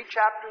 3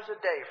 chapters a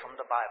day from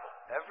the Bible,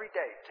 every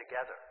day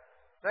together.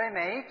 所以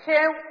每一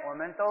天我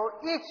们都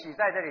一起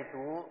在这里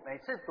读，每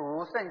次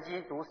读圣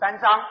经读3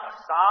章， A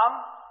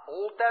psalm,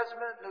 Old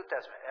Testament, New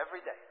Testament,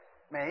 every day.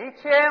 每一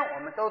天我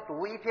们都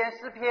读一篇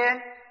诗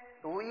篇，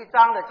读1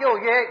章的旧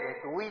约，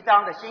也读1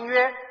章的新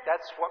约，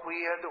 That's what we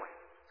are doing.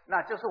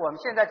 那就是我们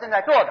现在正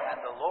在做的。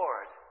 And the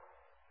Lord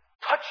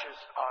touches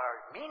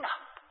our mina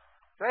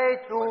所以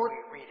when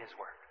we read His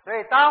Word. 所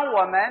以当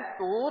我们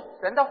读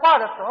神的话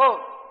的时候，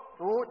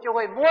主就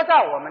会摸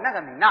到我们那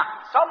个米纳。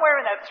 Somewhere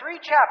in that 3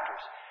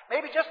 chapters,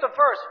 maybe just a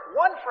verse,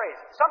 one phrase,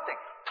 something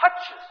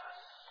touches us.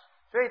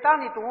 所以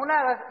当你读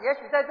那个，也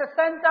许在这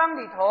3章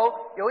里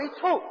头有一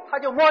处，他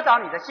就摸着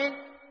你的心。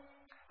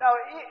 Now,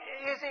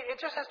 you see, it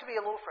just has to be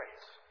a little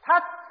phrase.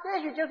 它也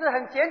许就是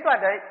很简短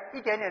的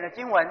一点点的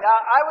经文。 Now,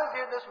 I was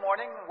here this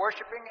morning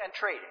worshiping and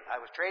trading. I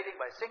was trading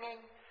by singing,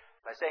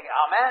 by saying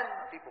Amen,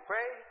 people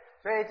pray.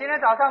 所以今天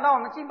早上当我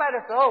们敬拜的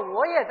时候，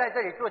我也在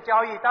这里做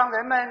交易；当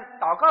人们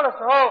祷告的时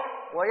候，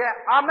我也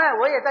阿门，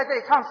我也在这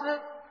里唱诗。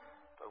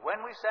 But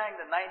when we sang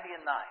the 90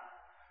 and 9,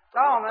 the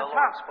当我们 Lord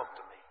唱 spoke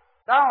to me.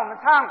 当我们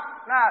唱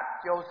那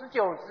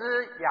99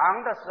只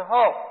羊的时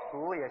候，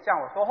主也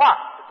向我说话。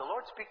 Did the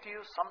Lord speak to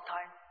you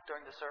sometime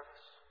during the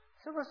service?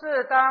 是不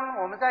是当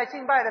我们在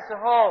敬拜的时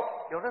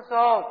候，有的时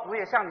候主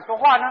也向你说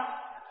话呢？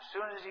 As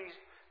soon as He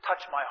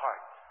touched my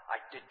heart, I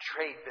did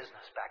trade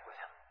business back with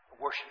Him,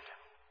 worshiped Him.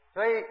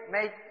 所以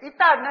一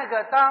旦那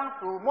个当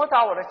主摸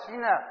着我的心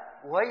呢，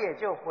我也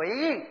就回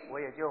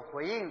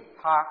应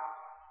他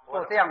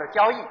做这样的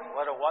交易。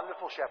 What a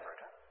wonderful shepherd.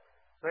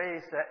 所以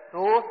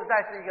主实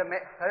在是一个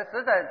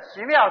何等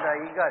奇妙的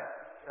一个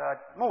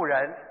牧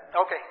人。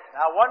 Okay,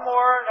 now one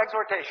more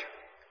exhortation.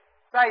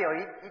 再有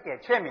一点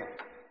劝勉。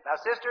 Now,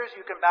 sisters,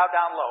 you can bow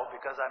down low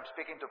because I'm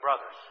speaking to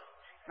brothers.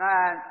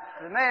 那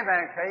姊妹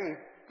们可以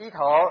低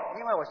头，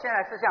因为我现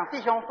在是向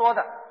弟兄说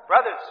的。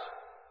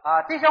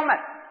 Brothers, 弟兄们，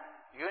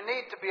 you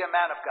need to be a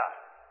man of God.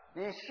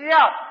 你需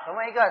要成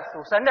为一个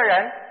属神的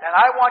人。 And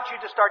I want you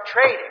to start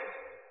trading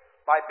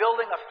by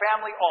building a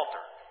family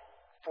altar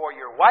for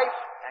your wife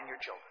and your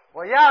children.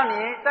 我要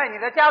你在你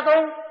的家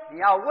中，你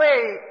要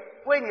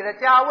为你的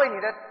家，为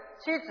你的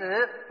妻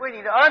子，为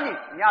你的儿女，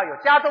你要有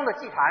家中的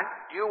祭坛。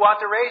 Do you want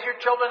to raise your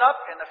children up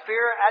in the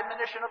fear and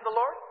admonition of the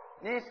Lord?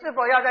 你是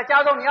否要在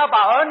家中，你要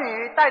把儿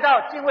女带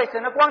到敬畏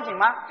神的光景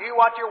吗？ Do you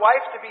want your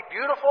wife to be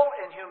beautiful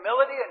in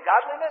humility and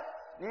godliness?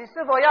 你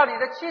是否要你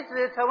的妻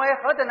子成为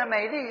何等的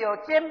美丽，有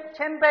谦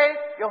卑，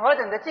有何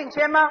等的敬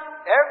谦吗？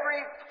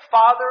 Every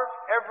father,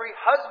 every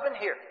husband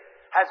here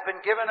has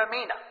been given a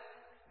mina.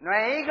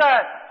 每一个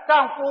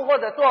丈夫或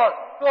者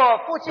做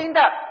父亲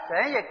的，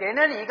神也给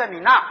了你一个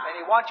米纳，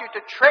 and He wants you to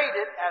trade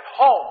it at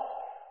home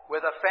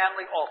with a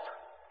family altar.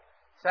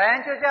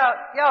 神就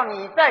要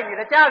你在你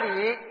的家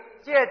里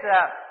借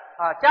着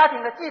家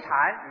庭的祭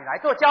坛，你来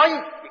做交易，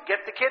 You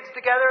get the kids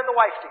together and the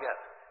wife together.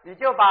 你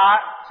就把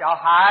小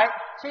孩、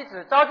妻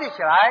子召集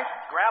起来，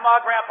 Grandma,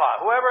 grandpa,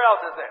 whoever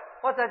else is there.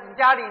 或者你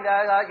家里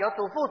的有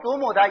祖父祖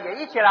母的也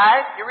一起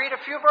来， You read a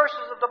few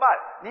verses of the Bible.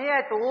 你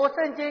也读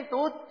圣经，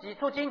读几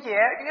处经节，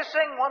 Maybe you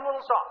sing one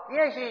little song. 你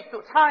也许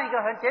唱一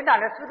个很简短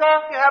的诗歌，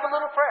 You have a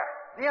little prayer.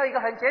 你有一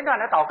个很简短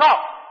的祷告，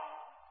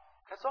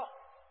 That's all.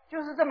 就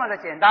是这么的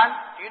简单。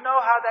 Do you know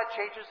how that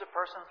changes a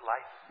person's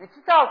life? 你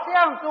知道这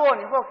样做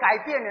你会改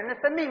变人的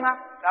生命吗？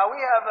 Now, we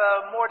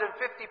have more than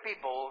 50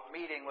 people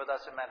meeting with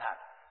us in Manhattan.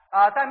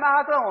 在曼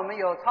哈顿我们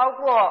有超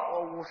过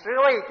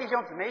50位弟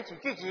兄姊妹一起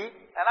聚集。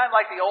 And I'm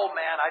like the old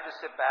man. I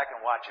just sit back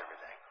and watch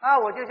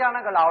everything. 我就像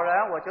那个老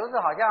人，我就是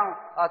好像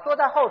坐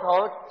在后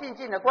头静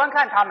静的观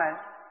看他们。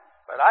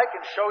 But I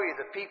can show you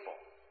the people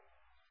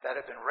that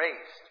have been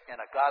raised in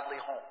a godly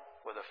home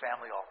with a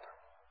family altar.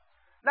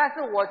 但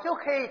是我就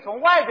可以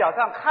从外表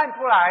上看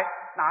出来，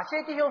哪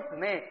些弟兄姊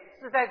妹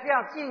是在这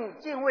样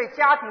敬畏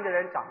家庭的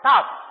人长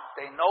大的。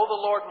 They know the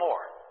Lord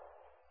more.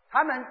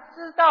 他们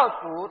知道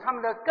主，他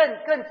们的更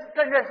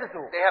认识主，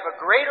 They have a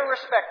greater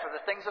respect for the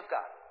things of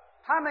God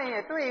他们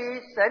也对于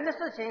神的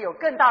事情有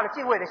更大的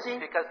敬畏的心，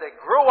 because they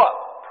grew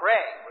up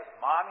praying with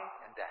mommy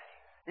and daddy.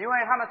 因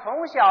为他们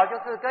从小就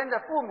是跟着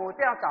父母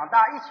这样长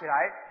大，一起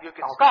来 You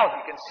祷告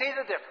的， can see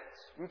the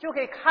difference. 你就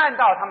可以看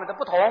到他们的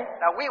不同。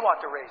 Now, we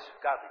want to raise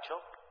godly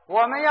children.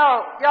 我们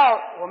要教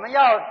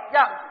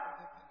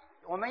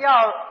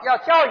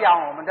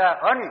养我们的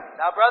儿女。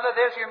 Now, brother,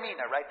 there's your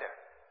mina right there.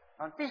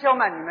 弟兄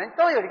们，你们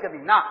都有一个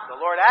米纳， The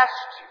Lord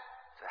asks you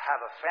to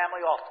have a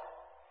family altar,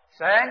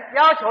 神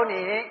要求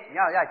你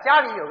要在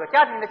家里有个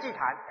家庭的祭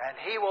坛， and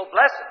He will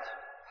bless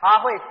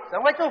it.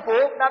 神会祝福。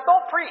 Now,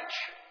 don't preach.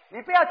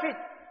 你不要去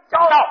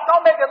讲道，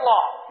 Don't make it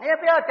long. 你也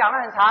不要讲得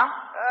很长。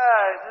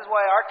 This is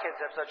why our kids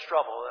have such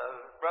trouble,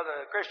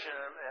 Brother Christian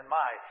and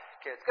my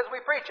kids, because we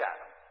preach at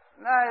them.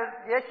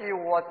 那也许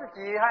我自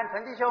己和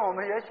陈弟兄，我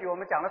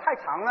们讲得太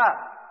长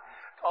了，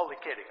 Totally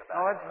kidding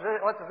about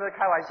it. 我只是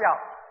开玩笑。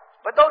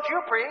 But don't you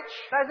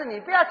preach. 但是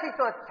你不要去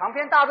做长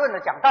篇大论的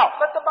讲道，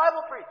 Let the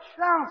Bible preach.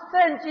 让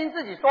圣经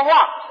自己说话。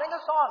 Sing a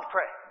song,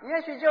 pray. 你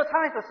也许就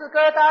唱一首诗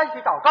歌，大家一起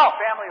祷告，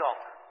 Family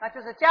altar. 那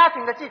就是家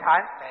庭的祭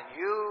坛。 And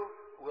you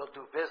will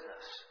do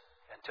business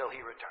until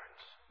He returns.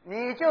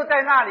 你就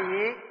在那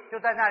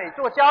里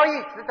做交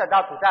易，只等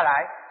到主再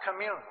来。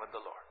 Commune with the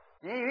Lord.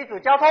 你与主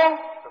交通，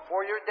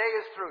 Before your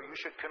day is through, you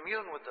should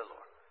commune with the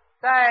Lord.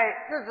 在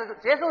日子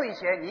结束以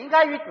前，你应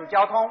该与主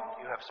交通。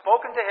 You have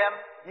spoken to Him.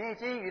 你已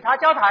经与他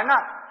交谈了，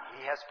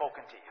 He has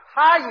spoken to you.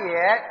 他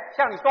也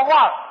向你说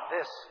话了。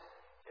 This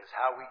is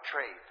how we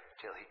trade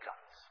till He comes.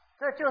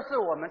 这就是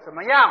我们怎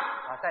么样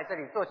在这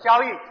里做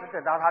交易，只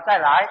等到他再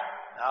来。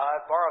 Now,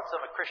 I've borrowed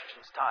some of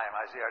Christian's time.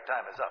 I see our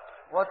time is up.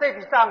 我这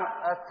笔账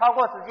超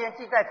过时间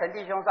记在陈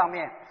弟兄上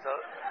面。 So,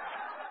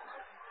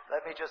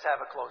 let me just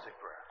have a closing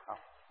prayer. 好，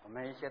我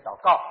们一些祷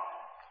告。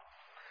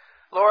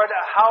 Lord,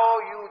 how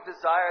you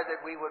desire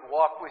that we would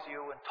walk with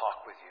you and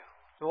talk with you.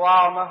 主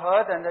啊，我们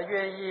何等的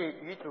愿意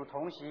与主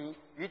同行，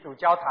与主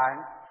交谈。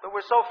 But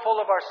we're so full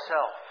of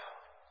ourselves.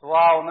 主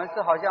啊，我们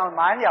是好像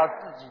满了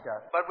自己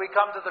的， But we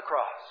come to the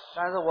cross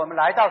但是我们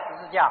来到十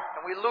字架，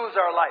 and we lose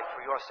our life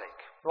for your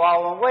sake, 主啊，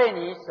我们为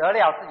你舍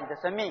了自己的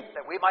生命，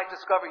 that we might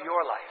discover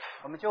your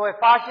life 我们就会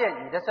发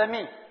现你的生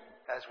命。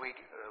 as we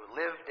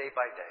live day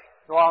by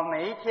day. 主啊，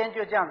每一天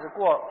就这样子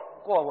过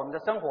我们的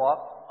生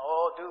活。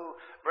 Oh, do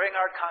bring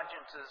our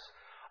consciences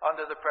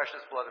under the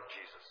precious blood of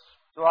Jesus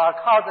主啊，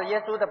靠着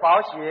耶稣的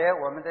宝血，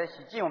我们的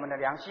洗净我们的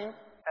良心。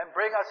 and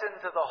bring us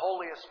into the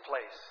holiest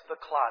place, the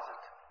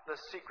closet, the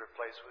secret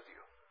place with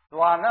you. 主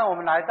啊，那我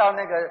们来到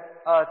那个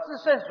至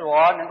圣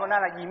所，能够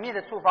那隐秘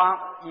的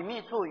隐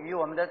秘处与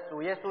我们的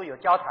主耶稣有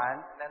交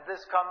谈。 And this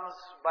comes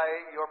by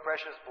your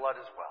precious blood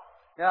as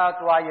well.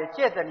 主啊，也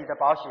借着你的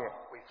宝血，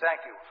 We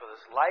thank you for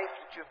this life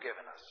that you've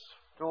given us.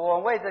 主，我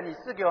为着你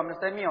赐给我们的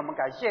生命，我们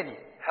感谢你，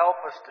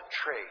 Help us to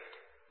trade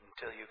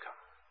until you come.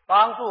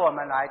 帮助我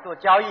们来做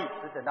交易，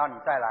只等到你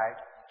再来。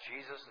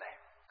 In Jesus' name,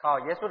 靠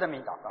耶稣的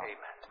名祷告。 amen.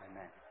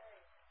 Amen